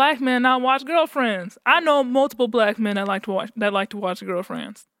like some black men not watch Girlfriends. I know multiple black men that like to watch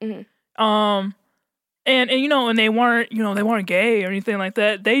Girlfriends. Mm-hmm. And they weren't gay or anything like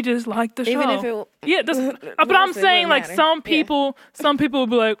that. They just liked the show. But I'm saying like some people will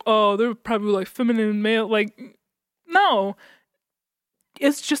be like, oh, they're probably like feminine male. Like, no,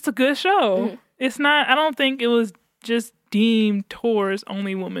 it's just a good show. Mm-hmm. It's not. I don't think it was just deemed towards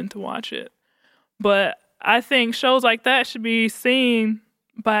only women to watch it. But I think shows like that should be seen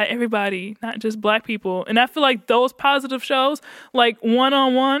by everybody, not just black people. And I feel like those positive shows, like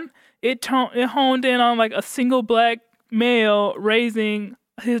One-on-One, it honed in on like a single black male raising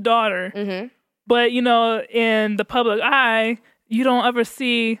his daughter. Mm-hmm. But, in the public eye, you don't ever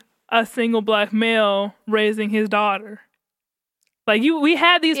see a single black male raising his daughter. Like we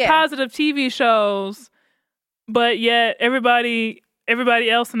had these positive TV shows, but yet everybody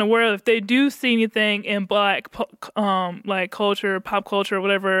else in the world, if they do see anything in black like culture, pop culture, or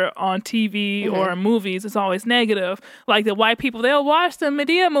whatever on TV mm-hmm. or in movies, it's always negative. Like the white people, they'll watch the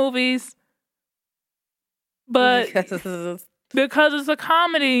Madea movies, but because it's a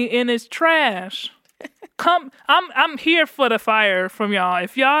comedy and it's trash. I'm here for the fire from y'all.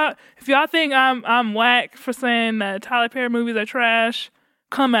 If y'all think I'm whack for saying that Tyler Perry movies are trash,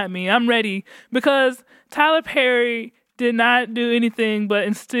 come at me. I'm ready, because Tyler Perry did not do anything but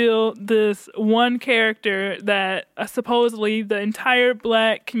instill this one character that supposedly the entire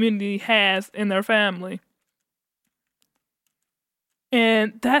black community has in their family.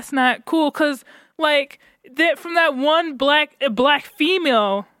 And that's not cool, because like from that one black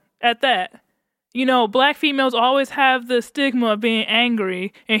female at that. Black females always have the stigma of being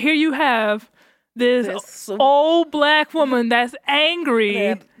angry. And here you have this old black woman that's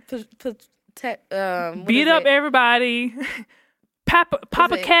angry. Beat up everybody.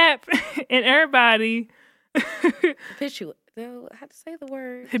 Papa Cap and everybody. Habitually. How to say the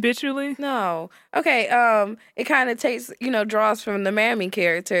word? Habitually? No. Okay. It kind of takes, draws from the Mammy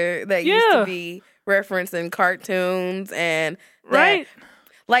character that used to be referenced in cartoons and right.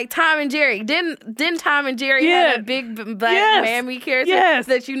 Like Tom and Jerry. Didn't Tom and Jerry have a big black Mammy character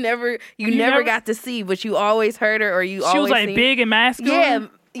that you never got to see, but you always heard her, or she was like big and masculine? Yeah.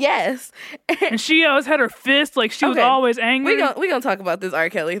 Yes. And she always had her fist, like she was always angry. We gonna talk about this R.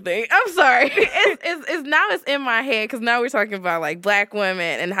 Kelly thing. I'm sorry. It's in my head, because now we're talking about like black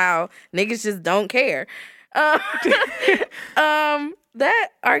women and how niggas just don't care. That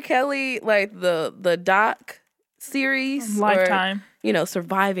R. Kelly, like the doc series, Lifetime.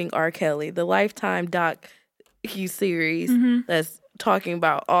 Surviving R. Kelly, the Lifetime doc series mm-hmm. that's talking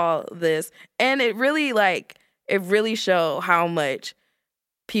about all this, and it really showed how much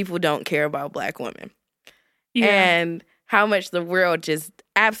people don't care about black women, and how much the world just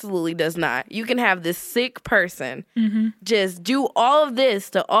absolutely does not. You can have this sick person just do all of this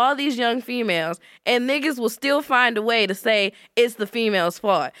to all these young females, and niggas will still find a way to say it's the female's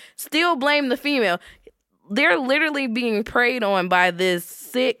fault. Still blame the female. They're literally being preyed on by this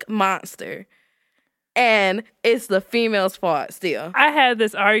sick monster, and it's the female's fault still. I had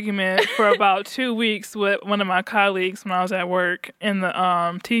this argument for about 2 weeks with one of my colleagues when I was at work in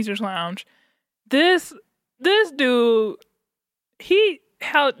the teacher's lounge. This dude,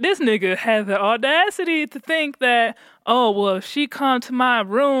 this nigga had the audacity to think that, oh, well, if she come to my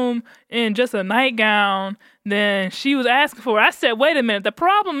room in just a nightgown, then she was asking for it. I said, wait a minute. The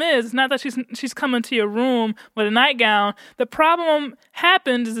problem is not that she's coming to your room with a nightgown. The problem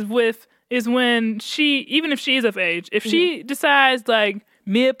happens is when she, even if she is of age, if she decides like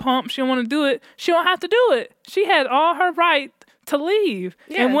mid-pump she don't want to do it, she don't have to do it. She has all her right to leave.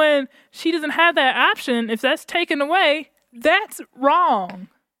 Yeah. And when she doesn't have that option, if that's taken away, that's wrong.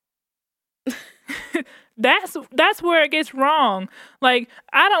 That's where it gets wrong. Like,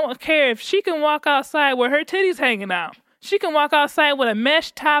 I don't care if she can walk outside with her titties hanging out. She can walk outside with a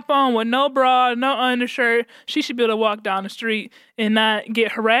mesh top on with no bra, no undershirt. She should be able to walk down the street and not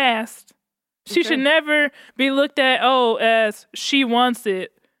get harassed. She should never be looked at, as she wants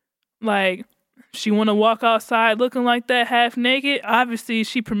it. Like, she want to walk outside looking like that half naked. Obviously,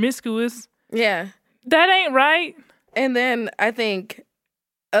 she promiscuous. Yeah. That ain't right. And then I think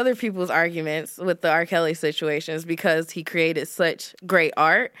other people's arguments with the R. Kelly situations, because he created such great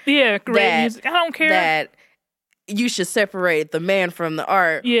art. Yeah, great music. I don't care. That you should separate the man from the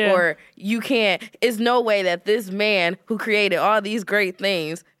art. Yeah. Or you can't. It's no way that this man who created all these great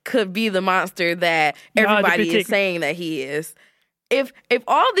things could be the monster that everybody is saying that he is. If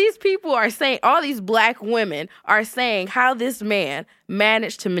all these people are saying, all these black women are saying how this man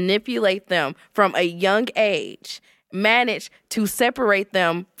managed to manipulate them from a young age, managed to separate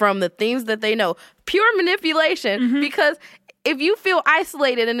them from the things that they know, pure manipulation, because if you feel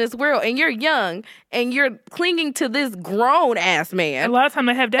isolated in this world and you're young and you're clinging to this grown-ass man. A lot of times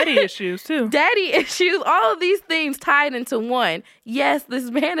they have daddy issues, too. Daddy issues, all of these things tied into one. Yes,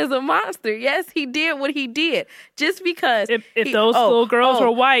 this man is a monster. Yes, he did what he did. Just because... If those little girls were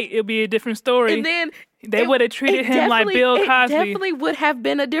white, it'd be a different story. And then... They would have treated him like Bill Cosby. It definitely would have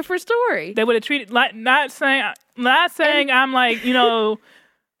been a different story. They would have treated... Not saying I'm like,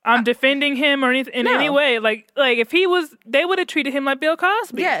 I'm defending him or anything in any way. Like if he was, they would have treated him like Bill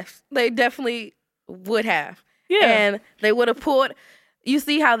Cosby. Yes, they definitely would have. Yeah, and they would have pulled. You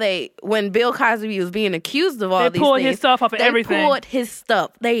see how when Bill Cosby was being accused of all these things, they pulled his stuff off of everything. They pulled his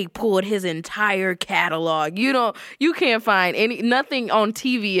stuff. They pulled his entire catalog. You can't find nothing on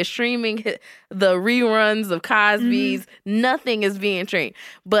TV is streaming the reruns of Cosby's. Nothing is being streamed.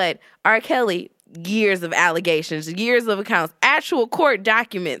 But R. Kelly, years of allegations, years of accounts, actual court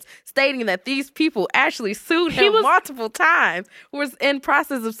documents stating that these people actually sued him multiple times, was in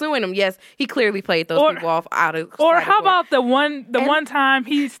process of suing him. Yes, he clearly played those people off out of. Or how about the one time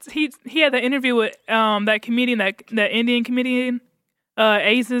he had the interview with that comedian, that Indian comedian,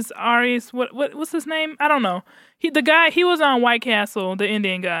 Aziz Arias. What's his name? I don't know. He was on White Castle, the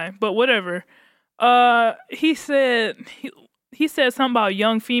Indian guy, but whatever. He said something about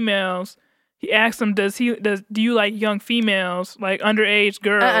young females. He asked him, "Do you like young females, like underage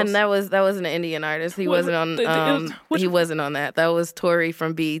girls?" And that was an Indian artist. He wasn't on. He wasn't on that. That was Tory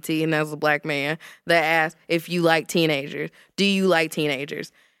from BET, and that was a black man that asked if you like teenagers. Do you like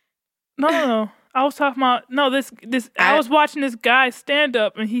teenagers? No. I was talking about this. I was watching this guy stand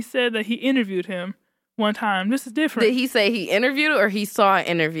up, and he said that he interviewed him one time. This is different. Did he say he interviewed or he saw an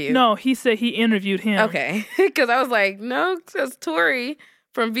interview? No, he said he interviewed him. Okay, because I was like, no, because Tory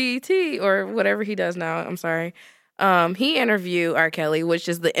from BET or whatever he does now, I'm sorry. He interviewed R. Kelly, which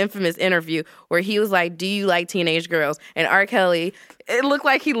is the infamous interview where he was like, do you like teenage girls? And R. Kelly, it looked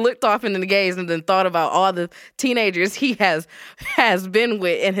like he looked off into the gaze and then thought about all the teenagers he has been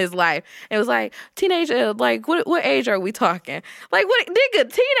with in his life. It was like, teenager, like, what age are we talking? Like, what,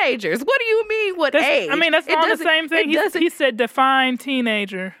 nigga, teenagers? What do you mean, what age? I mean, that's all the same thing. He said define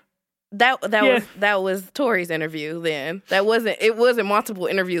teenager. That was Tory's interview then. It wasn't multiple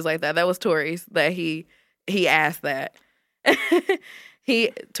interviews like that. That was Tory's that he asked that.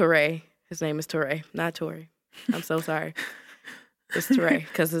 Touré. His name is Touré, not Tory. I'm so sorry. It's Touré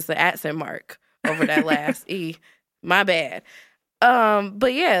because it's the accent mark over that last E. My bad.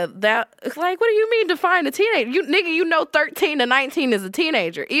 But yeah, that, like, what do you mean define a teenager? You know 13 to 19 is a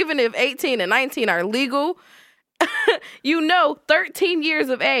teenager. Even if 18 and 19 are legal, 13 years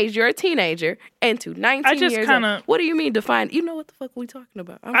of age, you're a teenager, and to 19 years old. What do you mean define? You know what the fuck we talking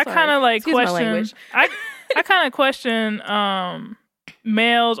about? I kind of like question. I kind of question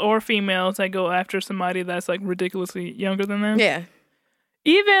males or females that go after somebody that's like ridiculously younger than them. Yeah.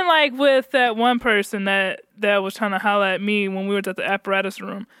 Even like with that one person that was trying to holler at me when we were at the apparatus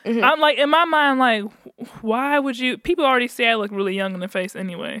room. Mm-hmm. I'm like, in my mind, like, why would you? People already say I look really young in the face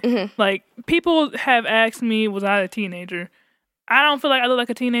anyway. Mm-hmm. Like, people have asked me, was I a teenager? I don't feel like I look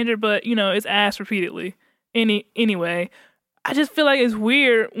like a teenager, but, you know, it's asked repeatedly. Anyway, I just feel like it's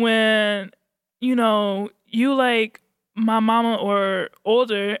weird when, you know, you like my mama or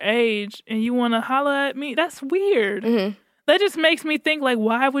older age and you want to holler at me. That's weird. Mm-hmm. That just makes me think, like,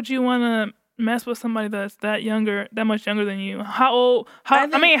 why would you want to mess with somebody that's that much younger than you? How old?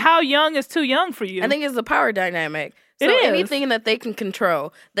 How young is too young for you? I think it's a power dynamic. So It is. anything that they can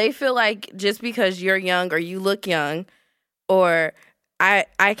control, they feel like just because you're young or you look young, or I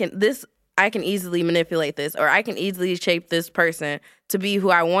can easily manipulate this, or I can easily shape this person to be who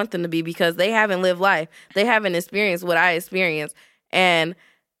I want them to be because they haven't lived life. They haven't experienced what I experienced. And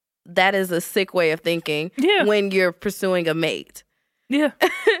that is a sick way of thinking when you're pursuing a mate. Yeah.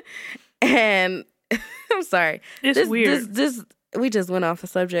 And I'm sorry. It's weird. We just went off the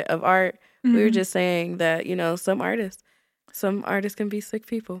subject of art. Mm-hmm. We were just saying that, you know, some artists can be sick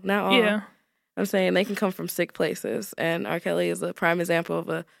people. Not all. Yeah. I'm saying they can come from sick places. And R. Kelly is a prime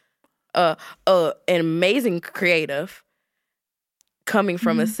example of an amazing creative coming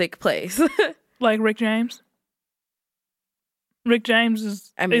from a sick place. Like Rick James. Rick James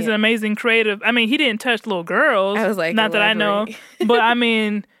is an amazing creative. I mean, he didn't touch little girls. I was like, not that I know, but I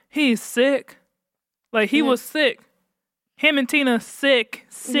mean, he's sick. Like, he was sick. Him and Tina, sick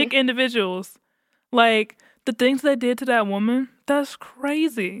individuals. Like, the things they did to that woman, that's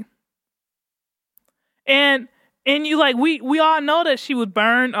crazy. And you, like, we all know that she was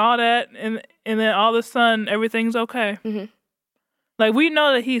burned, all that, and then all of a sudden everything's okay. Mm-hmm. Like, we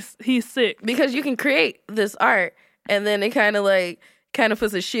know that he's sick because you can create this art. And then it kind of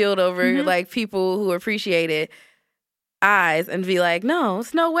puts a shield over like people who appreciate it eyes and be like, no,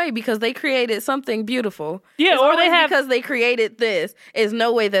 it's no way because they created something beautiful. Yeah, it's or they have because they created this. It's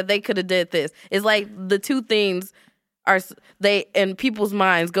no way that they could have did this. It's like the two things they in people's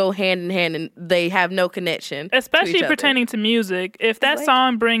minds go hand in hand and they have no connection. Especially pertaining to music. If that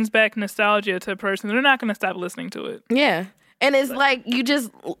song brings back nostalgia to a person, they're not going to stop listening to it. Yeah. And it's like you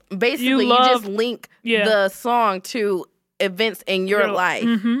just basically you just link the song to events in your life.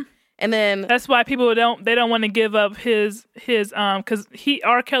 Mm-hmm. And then that's why people don't want to give up his cuz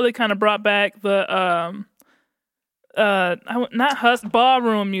R. Kelly kind of brought back the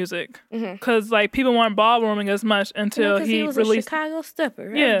ballroom music cuz like people weren't ballrooming as much until he was released a Chicago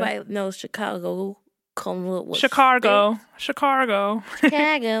stepper. Yeah. Everybody knows Chicago. Chicago.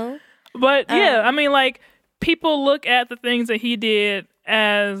 But yeah, I mean, like, people look at the things that he did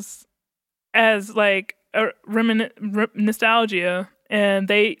as like a nostalgia, and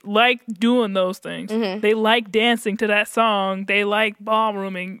they like doing those things. Mm-hmm. They like dancing to that song. They like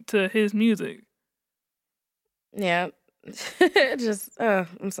ballrooming to his music. Yeah,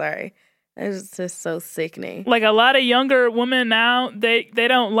 I'm sorry. It's just so sickening. Like, a lot of younger women now, they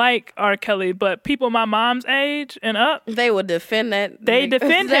don't like R. Kelly, but people my mom's age and up, they would defend that. They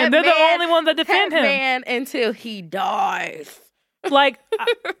defend him. They're the only ones that defend him. Man, until he dies. Like,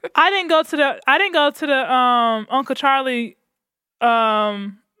 I didn't go to the Uncle Charlie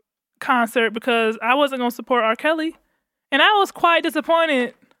concert because I wasn't gonna support R. Kelly, and I was quite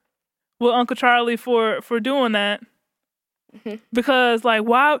disappointed with Uncle Charlie for doing that. Mm-hmm. Because, like,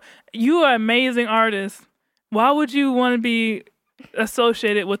 why? You are an amazing artist. Why would you want to be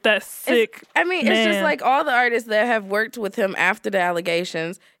associated with that sick man? It's just like all the artists that have worked with him after the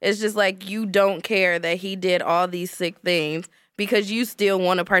allegations. It's just like you don't care that he did all these sick things because you still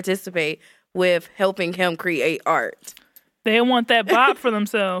want to participate with helping him create art. They want that bop for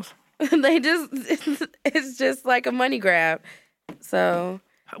themselves. It's just like a money grab. So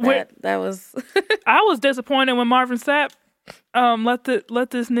that was. I was disappointed when Marvin Sapp let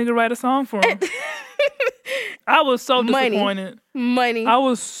this nigga write a song for him. I was so disappointed. Money. I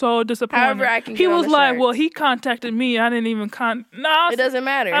was so disappointed. However I can he was like, shirt. well, he contacted me. I didn't even No, it doesn't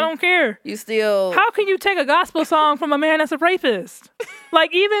matter. I don't care. You still. How can you take a gospel song from a man that's a rapist?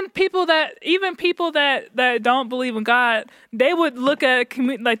 Like, even people that don't believe in God, they would look at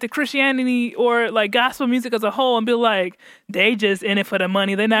like the Christianity or like gospel music as a whole and be like, they just in it for the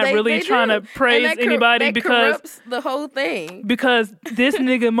money. They're not really trying to praise anybody because corrupts the whole thing. Because this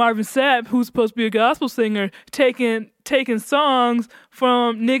nigga Marvin Sapp, who's supposed to be a gospel singer, taking songs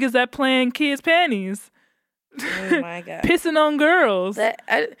from niggas that playing kids' panties. Oh my God. Pissing on girls.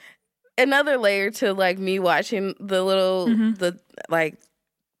 Another layer to like me watching the little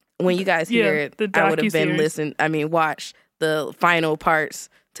when you guys hear it, I would have been watch the final parts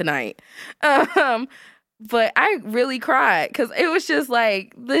tonight. But I really cried because it was just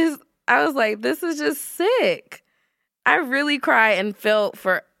like this. I was like, this is just sick. I really cried and felt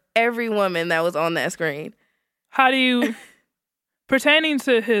for every woman that was on that screen. How do you, pertaining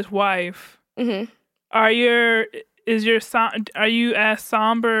to his wife, are you as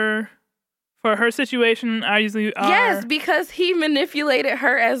somber for her situation? Yes, because he manipulated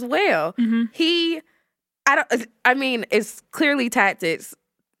her as well. It's clearly tactics.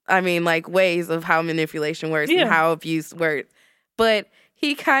 Like ways of how manipulation works and how abuse works. But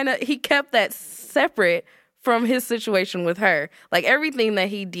he kept that separate from his situation with her. Like everything that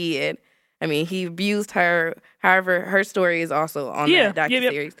he did, he abused her. However, her story is also on that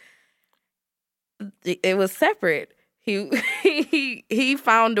docuseries. It was separate. He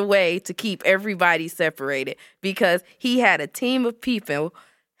found a way to keep everybody separated because he had a team of people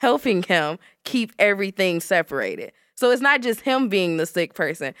helping him keep everything separated. So it's not just him being the sick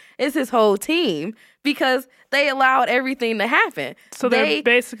person. It's his whole team because they allowed everything to happen. So they're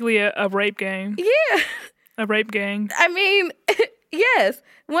basically a rape gang. Yeah. A rape gang. Yes.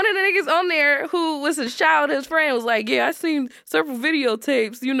 One of the niggas on there who was his child, his friend, was like, yeah, I seen several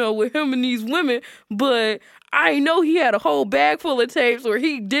videotapes, with him and these women, but I know he had a whole bag full of tapes where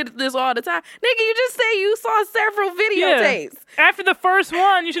he did this all the time. Nigga, you just say you saw several videotapes. Yeah. After the first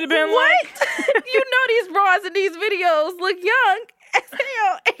one, you should have been what? These broads in these videos look young.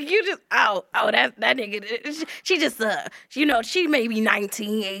 You just, that nigga, she just, she may be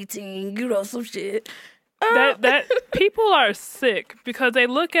 19, 18, some shit. That people are sick because they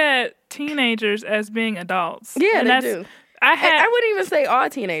look at teenagers as being adults. Yeah, and they do. I wouldn't even say all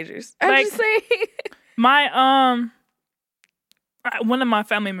teenagers. I'm just saying. One of my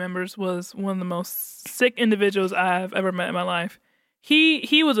family members was one of the most sick individuals I've ever met in my life.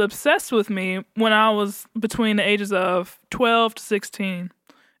 He was obsessed with me when I was between the ages of 12 to 16.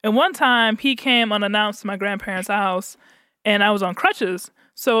 And one time he came unannounced to my grandparents' house and I was on crutches.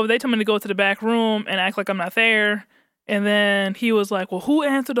 So they told me to go to the back room and act like I'm not there. And then he was like, well, who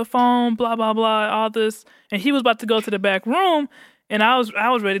answered the phone? Blah, blah, blah, all this. And he was about to go to the back room. And I was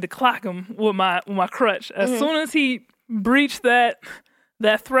ready to clock him with my crutch. As soon as he breached that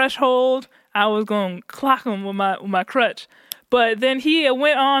threshold, I was going to clock him with my crutch. But then he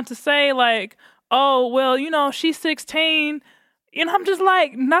went on to say like, oh, well, she's 16. And I'm just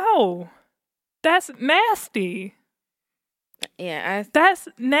like, no, that's nasty. Yeah, that's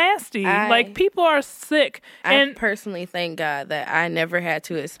nasty. People are sick. I personally thank God that I never had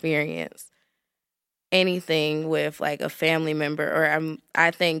to experience anything with like a family member, or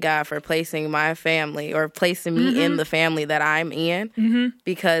I thank God for placing my family or placing me in the family that I'm in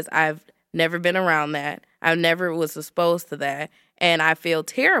because I've never been around that. I never was exposed to that, and I feel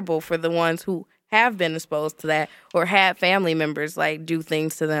terrible for the ones who have been exposed to that or had family members like do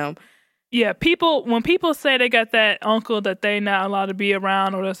things to them. Yeah, when people say they got that uncle that they not allowed to be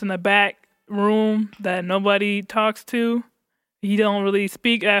around or that's in the back room that nobody talks to, he don't really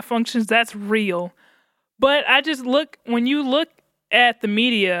speak at functions, that's real. But when you look at the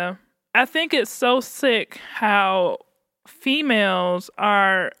media, I think it's so sick how females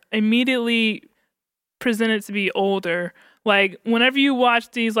are immediately presented to be older. Like, whenever you watch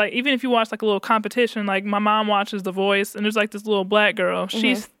these, like, even if you watch, like, a little competition, like, my mom watches The Voice, and there's, like, this little black girl.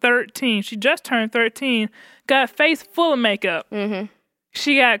 She's 13. She just turned 13. Got a face full of makeup.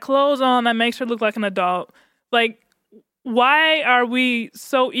 She got clothes on that makes her look like an adult. Like, why are we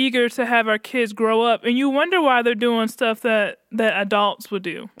so eager to have our kids grow up? And you wonder why they're doing stuff that adults would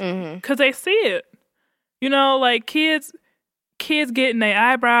do. Because they see it. Like, kids getting their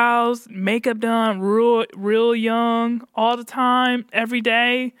eyebrows, makeup done real young all the time, every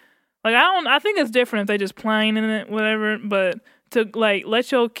day. Like, I think it's different if they just playing in it, whatever, but to like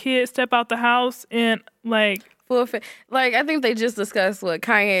let your kid step out the house and like I think they just discussed what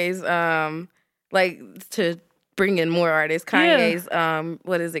Kanye's to bring in more artists. Kanye's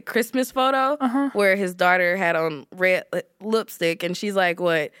Christmas photo where his daughter had on red lipstick and she's like,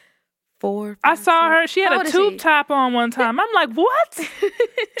 what? 4, 5, I saw her. She had a tube top on one time. I'm like, what?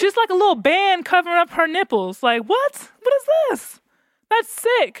 Just like a little band covering up her nipples. Like, what? What is this? That's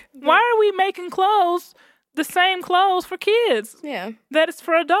sick. Why are we making clothes, the same clothes for kids? Yeah. That is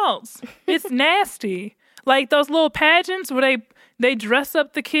for adults. It's nasty. Like those little pageants where they dress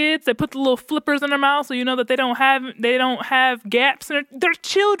up the kids. They put the little flippers in their mouth so you know that they don't have gaps in they're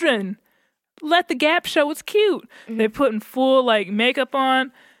children. Let the gap show. It's cute. They're putting full like makeup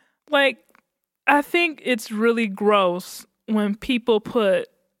on. Like, I think it's really gross when people put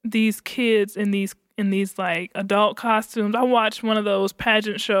these kids in these in these like adult costumes. I watched one of those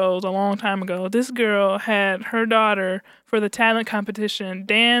pageant shows a long time ago. This girl had her daughter for the talent competition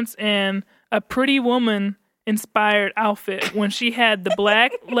dance in a Pretty Woman inspired outfit when she had the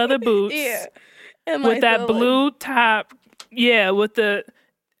black leather boots and with that blue top. Yeah,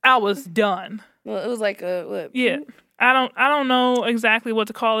 I was done. Well, it was like a what? Yeah. I don't know exactly what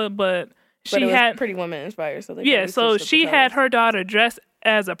to call it, but she had Pretty Woman inspired. So she had her daughter dressed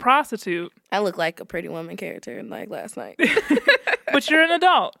as a prostitute. I look like a Pretty Woman character like last night. But you're an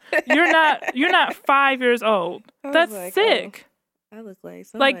adult. You're not 5 years old. That's like, sick. Oh, I look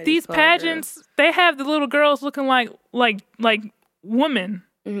like these pageants. Girl. They have the little girls looking like women.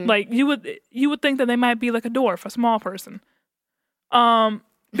 Mm-hmm. Like you would think that they might be like a dwarf, a small person.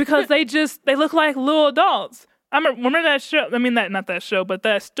 Because they look like little adults. I remember that show. I mean, not that show, but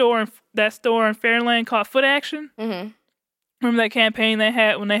that store in Fairland called Foot Action. Mm-hmm. Remember that campaign they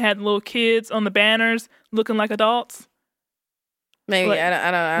had when they had little kids on the banners looking like adults? Maybe like, I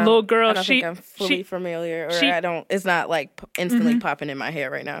don't. Little girl. I don't think I'm fully familiar, or I don't. It's not like instantly popping in my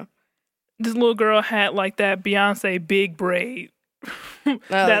head right now. This little girl had like that Beyonce big braid.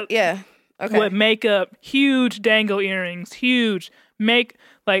 Yeah. Okay. With makeup, huge dangle earrings, huge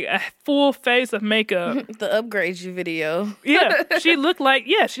like a full face of makeup. The Upgrade You video. Yeah, she looked like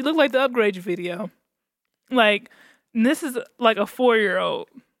the Upgrade You video. Like, this is like a 4-year-old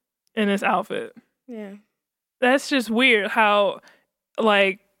in this outfit. Yeah. That's just weird how,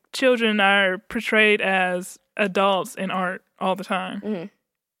 like, children are portrayed as adults in art all the time. Mm-hmm.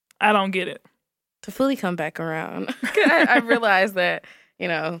 I don't get it. To fully come back around, I realized that,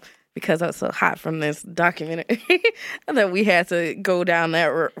 because I was so hot from this documentary, that we had to go down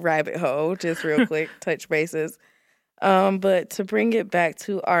that rabbit hole just real quick, touch bases. But to bring it back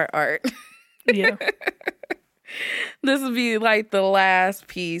to our art. Yeah. This would be like the last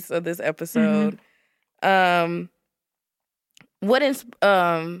piece of this episode. Mm-hmm.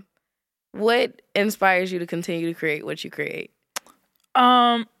 What inspires you to continue to create what you create?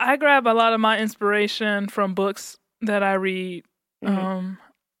 I grab a lot of my inspiration from books that I read. Mm-hmm.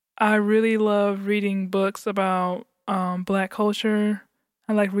 I really love reading books about Black culture.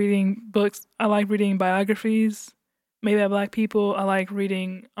 I like reading books. I like reading biographies made by Black people. I like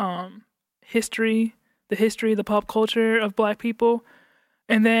reading history, the pop culture of Black people.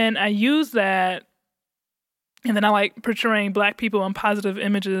 And then I use that, and then I like portraying Black people in positive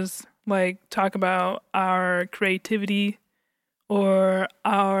images, like talk about our creativity or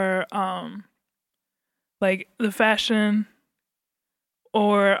our like the fashion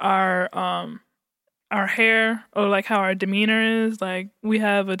or our hair, or like how our demeanor is. Like we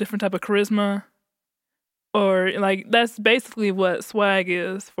have a different type of charisma, or like that's basically what swag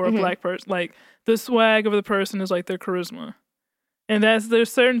is for a Black person. Like the swag of the person is like their charisma, and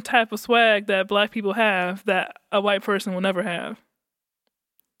there's certain type of swag that Black people have that a white person will never have.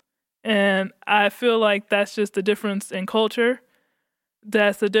 And I feel like that's just the difference in culture.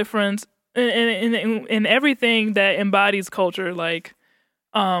 That's the difference in everything that embodies culture, like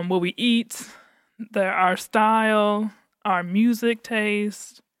what we eat, our style, our music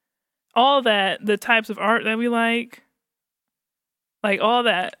taste, all that, the types of art that we like all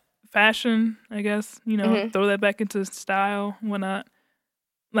that, fashion, I guess, throw that back into style, whatnot.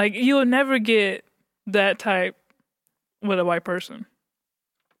 Like, you'll never get that type with a white person.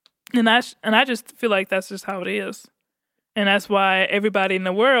 And I just feel like that's just how it is. And that's why everybody in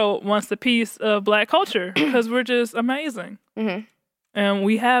the world wants a piece of Black culture, because we're just amazing. Mm-hmm. And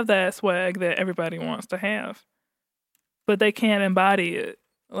we have that swag that everybody wants to have. But they can't embody it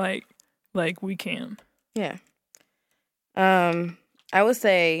like we can. Yeah. I would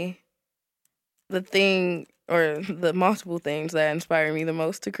say the thing, or the multiple things that inspire me the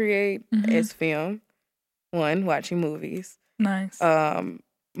most to create is film. One, watching movies. Nice.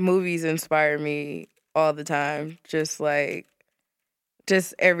 Movies inspire me all the time. Just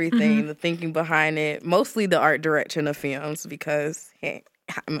everything, the thinking behind it. Mostly the art direction of films, because hey,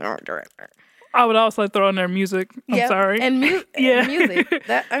 I'm an art director. I would also throw in there music. I'm sorry. And music.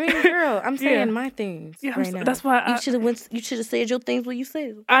 Girl, I'm saying my things right now. That's why you should have said your things when you said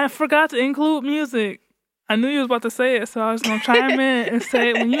it. I forgot to include music. I knew you was about to say it, so I was gonna chime in and say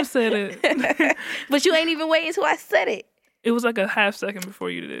it when you said it. But you ain't even waiting until I said it. It was like a half second before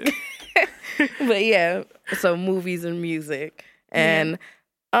you did. But yeah, so movies and music. And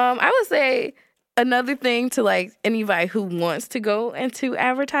I would say another thing to like anybody who wants to go into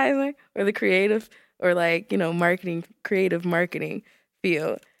advertising or the creative or marketing, creative marketing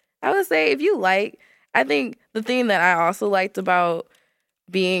field, I would say I think the thing that I also liked about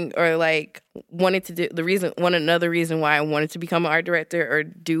being, or wanted to do, another reason why I wanted to become an art director or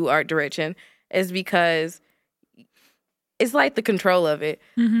do art direction is because it's like the control of it,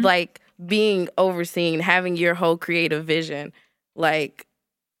 like being overseen, having your whole creative vision like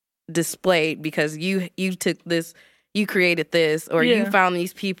displayed because you took this, you created this, or you found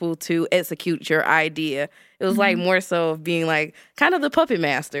these people to execute your idea. It was like more so of being like kind of the puppet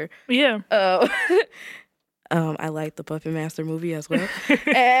master. Yeah. I like the Puppet Master movie as well,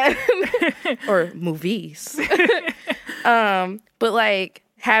 or movies. But like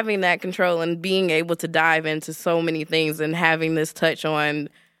having that control and being able to dive into so many things and having this touch on,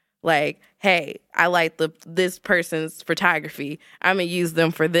 like, hey, I like this person's photography. I'm gonna use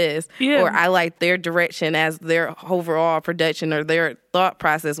them for this, or I like their direction as their overall production or their thought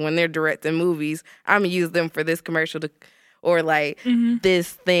process when they're directing movies. I'm gonna use them for this commercial or like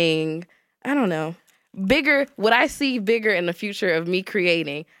this thing. I don't know. Bigger, what I see bigger in the future of me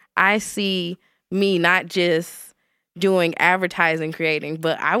creating, I see me not just doing advertising creating,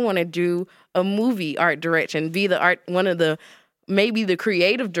 but I want to do a movie art direction, be maybe the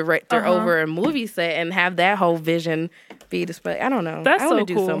creative director over a movie set and have that whole vision be displayed. I don't know. That's I want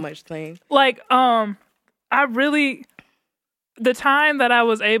to so cool. do so much things. Like, the time that I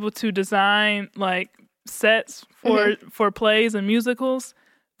was able to design like sets for plays and musicals,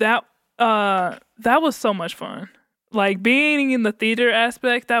 that was so much fun. Like being in the theater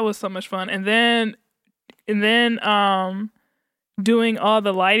aspect, that was so much fun. And then doing all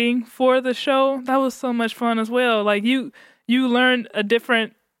the lighting for the show, that was so much fun as well. Like you learned a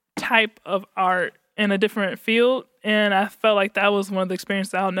different type of art in a different field, and I felt like that was one of the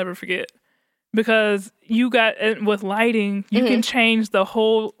experiences I'll never forget. Because you got with lighting, you can change the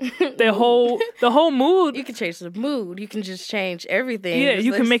whole mood. You can change the mood. You can just change everything. Yeah,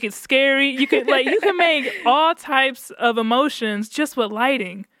 you can make it scary. You can make all types of emotions just with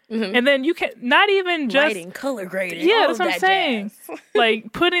lighting. And then you can not even just lighting, color grading. Yeah, that's what I'm saying.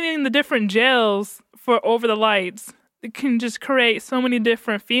 Like putting in the different gels for over the lights, it can just create so many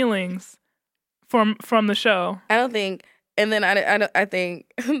different feelings from the show. I think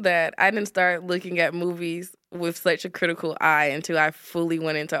that I didn't start looking at movies with such a critical eye until I fully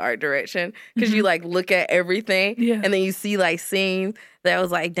went into art direction. Because you like look at everything and then you see like scenes that I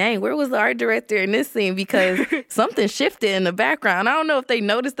was like, dang, where was the art director in this scene? Because something shifted in the background. I don't know if they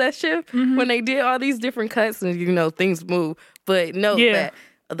noticed that shift when they did all these different cuts and things move. But note that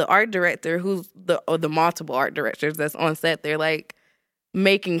the art director, who's the multiple art directors that's on set, they're like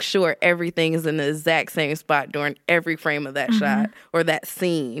making sure everything is in the exact same spot during every frame of that shot or that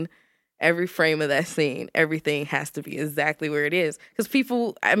scene. Every frame of that scene, everything has to be exactly where it is. Because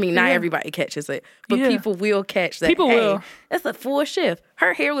people, not everybody catches it, but people will catch that. People will. That's a full shift.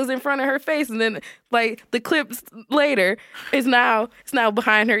 Her hair was in front of her face, and then like the clips later is now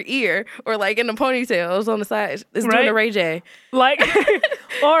behind her ear, or like in the ponytail. It was on the side. It's doing the Ray J. Like,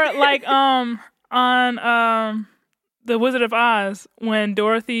 or like on The Wizard of Oz when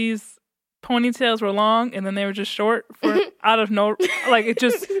Dorothy's ponytails were long and then they were just short for out of no, like it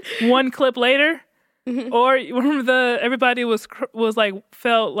just one clip later. Or remember everybody was like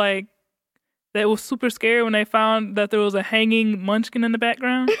felt like they was super scared when they found that there was a hanging munchkin in the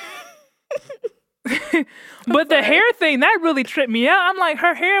background. But the hair thing that really tripped me out. I'm like,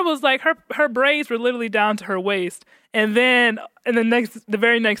 her hair was like her braids were literally down to her waist, and then in the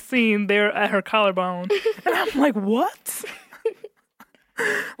very next scene they're at her collarbone, and I'm like, what?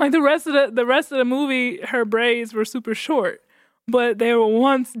 Like the rest of the movie, her braids were super short, but they were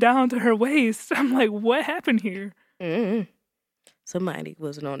once down to her waist. I'm like, what happened here? Somebody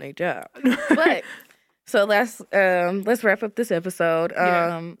wasn't on their job. But so let's wrap up this episode.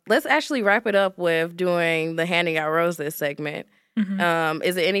 Let's actually wrap it up with doing the handing out roses segment.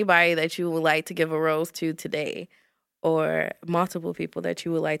 Is there anybody that you would like to give a rose to today? Or multiple people that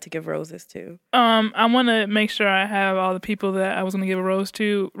you would like to give roses to? I want to make sure I have all the people that I was going to give a rose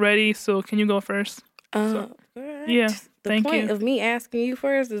to ready. So can you go first? Right. Yeah, thank you. The point of me asking you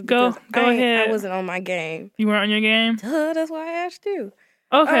first is go ahead. I wasn't on my game. You weren't on your game? That's why I asked you.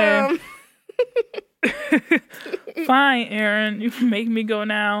 Okay. Fine, Aaron. You can make me go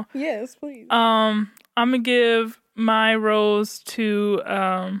now. Yes, please. I'm going to give my rose to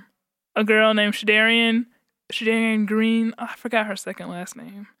a girl named Shadarian Green. Oh, I forgot her second last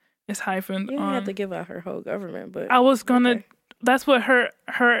name. It's hyphened. You don't have to give out her whole government, but I was gonna. Okay. That's what her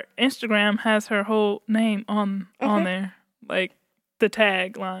Instagram has her whole name on there, like the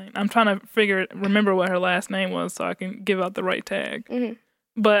tagline. I'm trying to remember what her last name was so I can give out the right tag.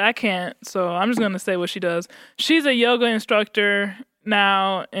 But I can't, so I'm just gonna say what she does. She's a yoga instructor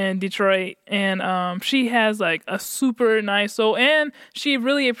now in Detroit, and she has like a super nice soul, and she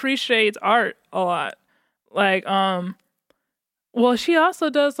really appreciates art a lot. Like, Well, she also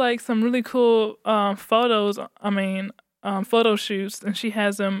does like some really cool photos. Photo shoots, and she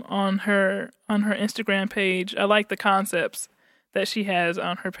has them on her Instagram page. I like the concepts that she has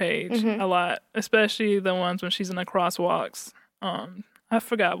on her page a lot, especially the ones when she's in the crosswalks. I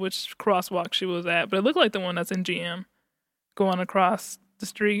forgot which crosswalk she was at, but it looked like the one that's in GM, going across the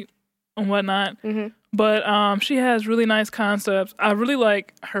street and whatnot. But she has really nice concepts. I really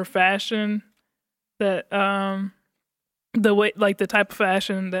like her fashion. That the way, like the type of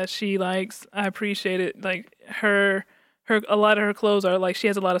fashion that she likes, I appreciate it. Like her a lot of her clothes are like, she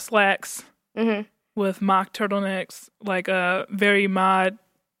has a lot of slacks with mock turtlenecks, like a very mod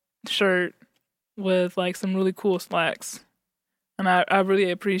shirt with like some really cool slacks. And I really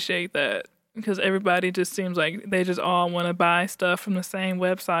appreciate that, because everybody just seems like they just all want to buy stuff from the same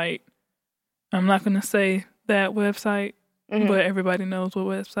website. I'm not going to say that website, but everybody knows what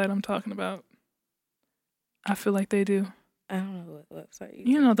website I'm talking about. I feel like they do. I don't know what website.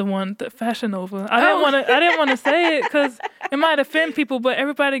 You know the one, the Fashion Nova. I didn't want to say it because it might offend people, but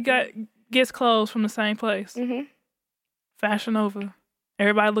everybody gets clothes from the same place. Fashion Nova.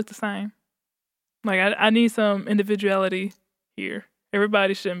 Everybody look the same. Like I need some individuality here.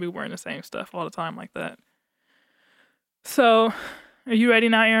 Everybody shouldn't be wearing the same stuff all the time like that. So, are you ready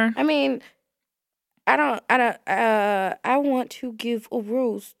now, Erin? I mean, I want to give a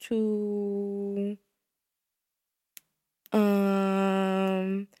rose to.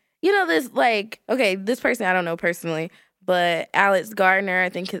 This person I don't know personally, but Alex Gardner, I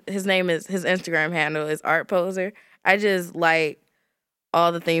think his Instagram handle is Art Poser. I just like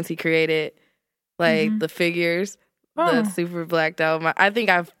all the things he created, like the figures, the super blacked out. I think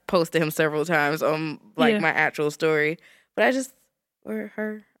I've posted him several times on my actual story, but I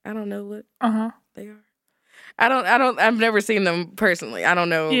don't know what they are. I've never seen them personally. I don't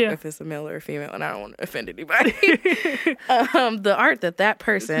know if it's a male or a female, and I don't want to offend anybody. The art that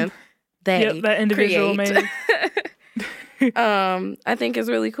person, that individual made. I think is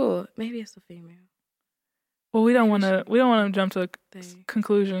really cool. Maybe it's a female. Well, we don't want to jump to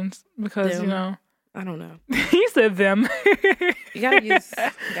conclusions because them. I don't know. You said them. You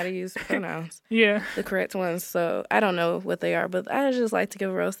gotta use pronouns. Yeah. The correct ones. So I don't know what they are, but I just like to give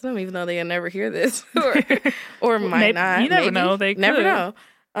a roast to them, even though they'll never hear this or might not. You never know. They never know.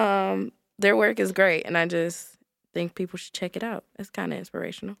 Their work is great, and I just think people should check it out. It's kind of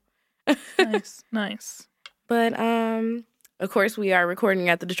inspirational. Nice. But of course, we are recording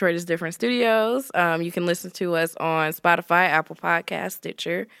at the Detroit is Different Studios. You can listen to us on Spotify, Apple Podcasts,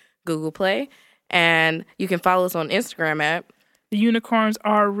 Stitcher, Google Play. And you can follow us on Instagram at The Unicorns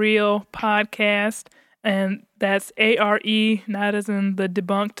Are Real Podcast. And that's ARE, not as in the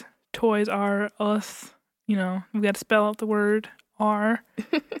debunked Toys R Us. We got to spell out the word R.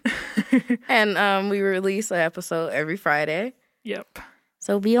 And we release an episode every Friday. Yep.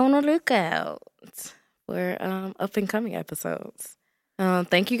 So be on the lookout for up and coming episodes.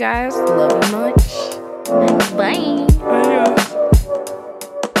 Thank you guys. Love you much. Bye. Bye.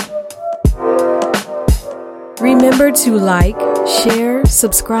 Remember to like, share,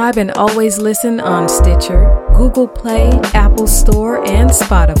 subscribe, and always listen on Stitcher, Google Play, Apple Store, and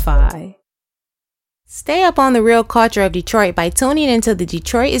Spotify. Stay up on the real culture of Detroit by tuning into the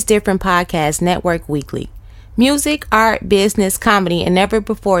Detroit is Different Podcast Network weekly. Music, art, business, comedy, and never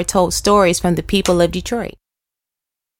before told stories from the people of Detroit.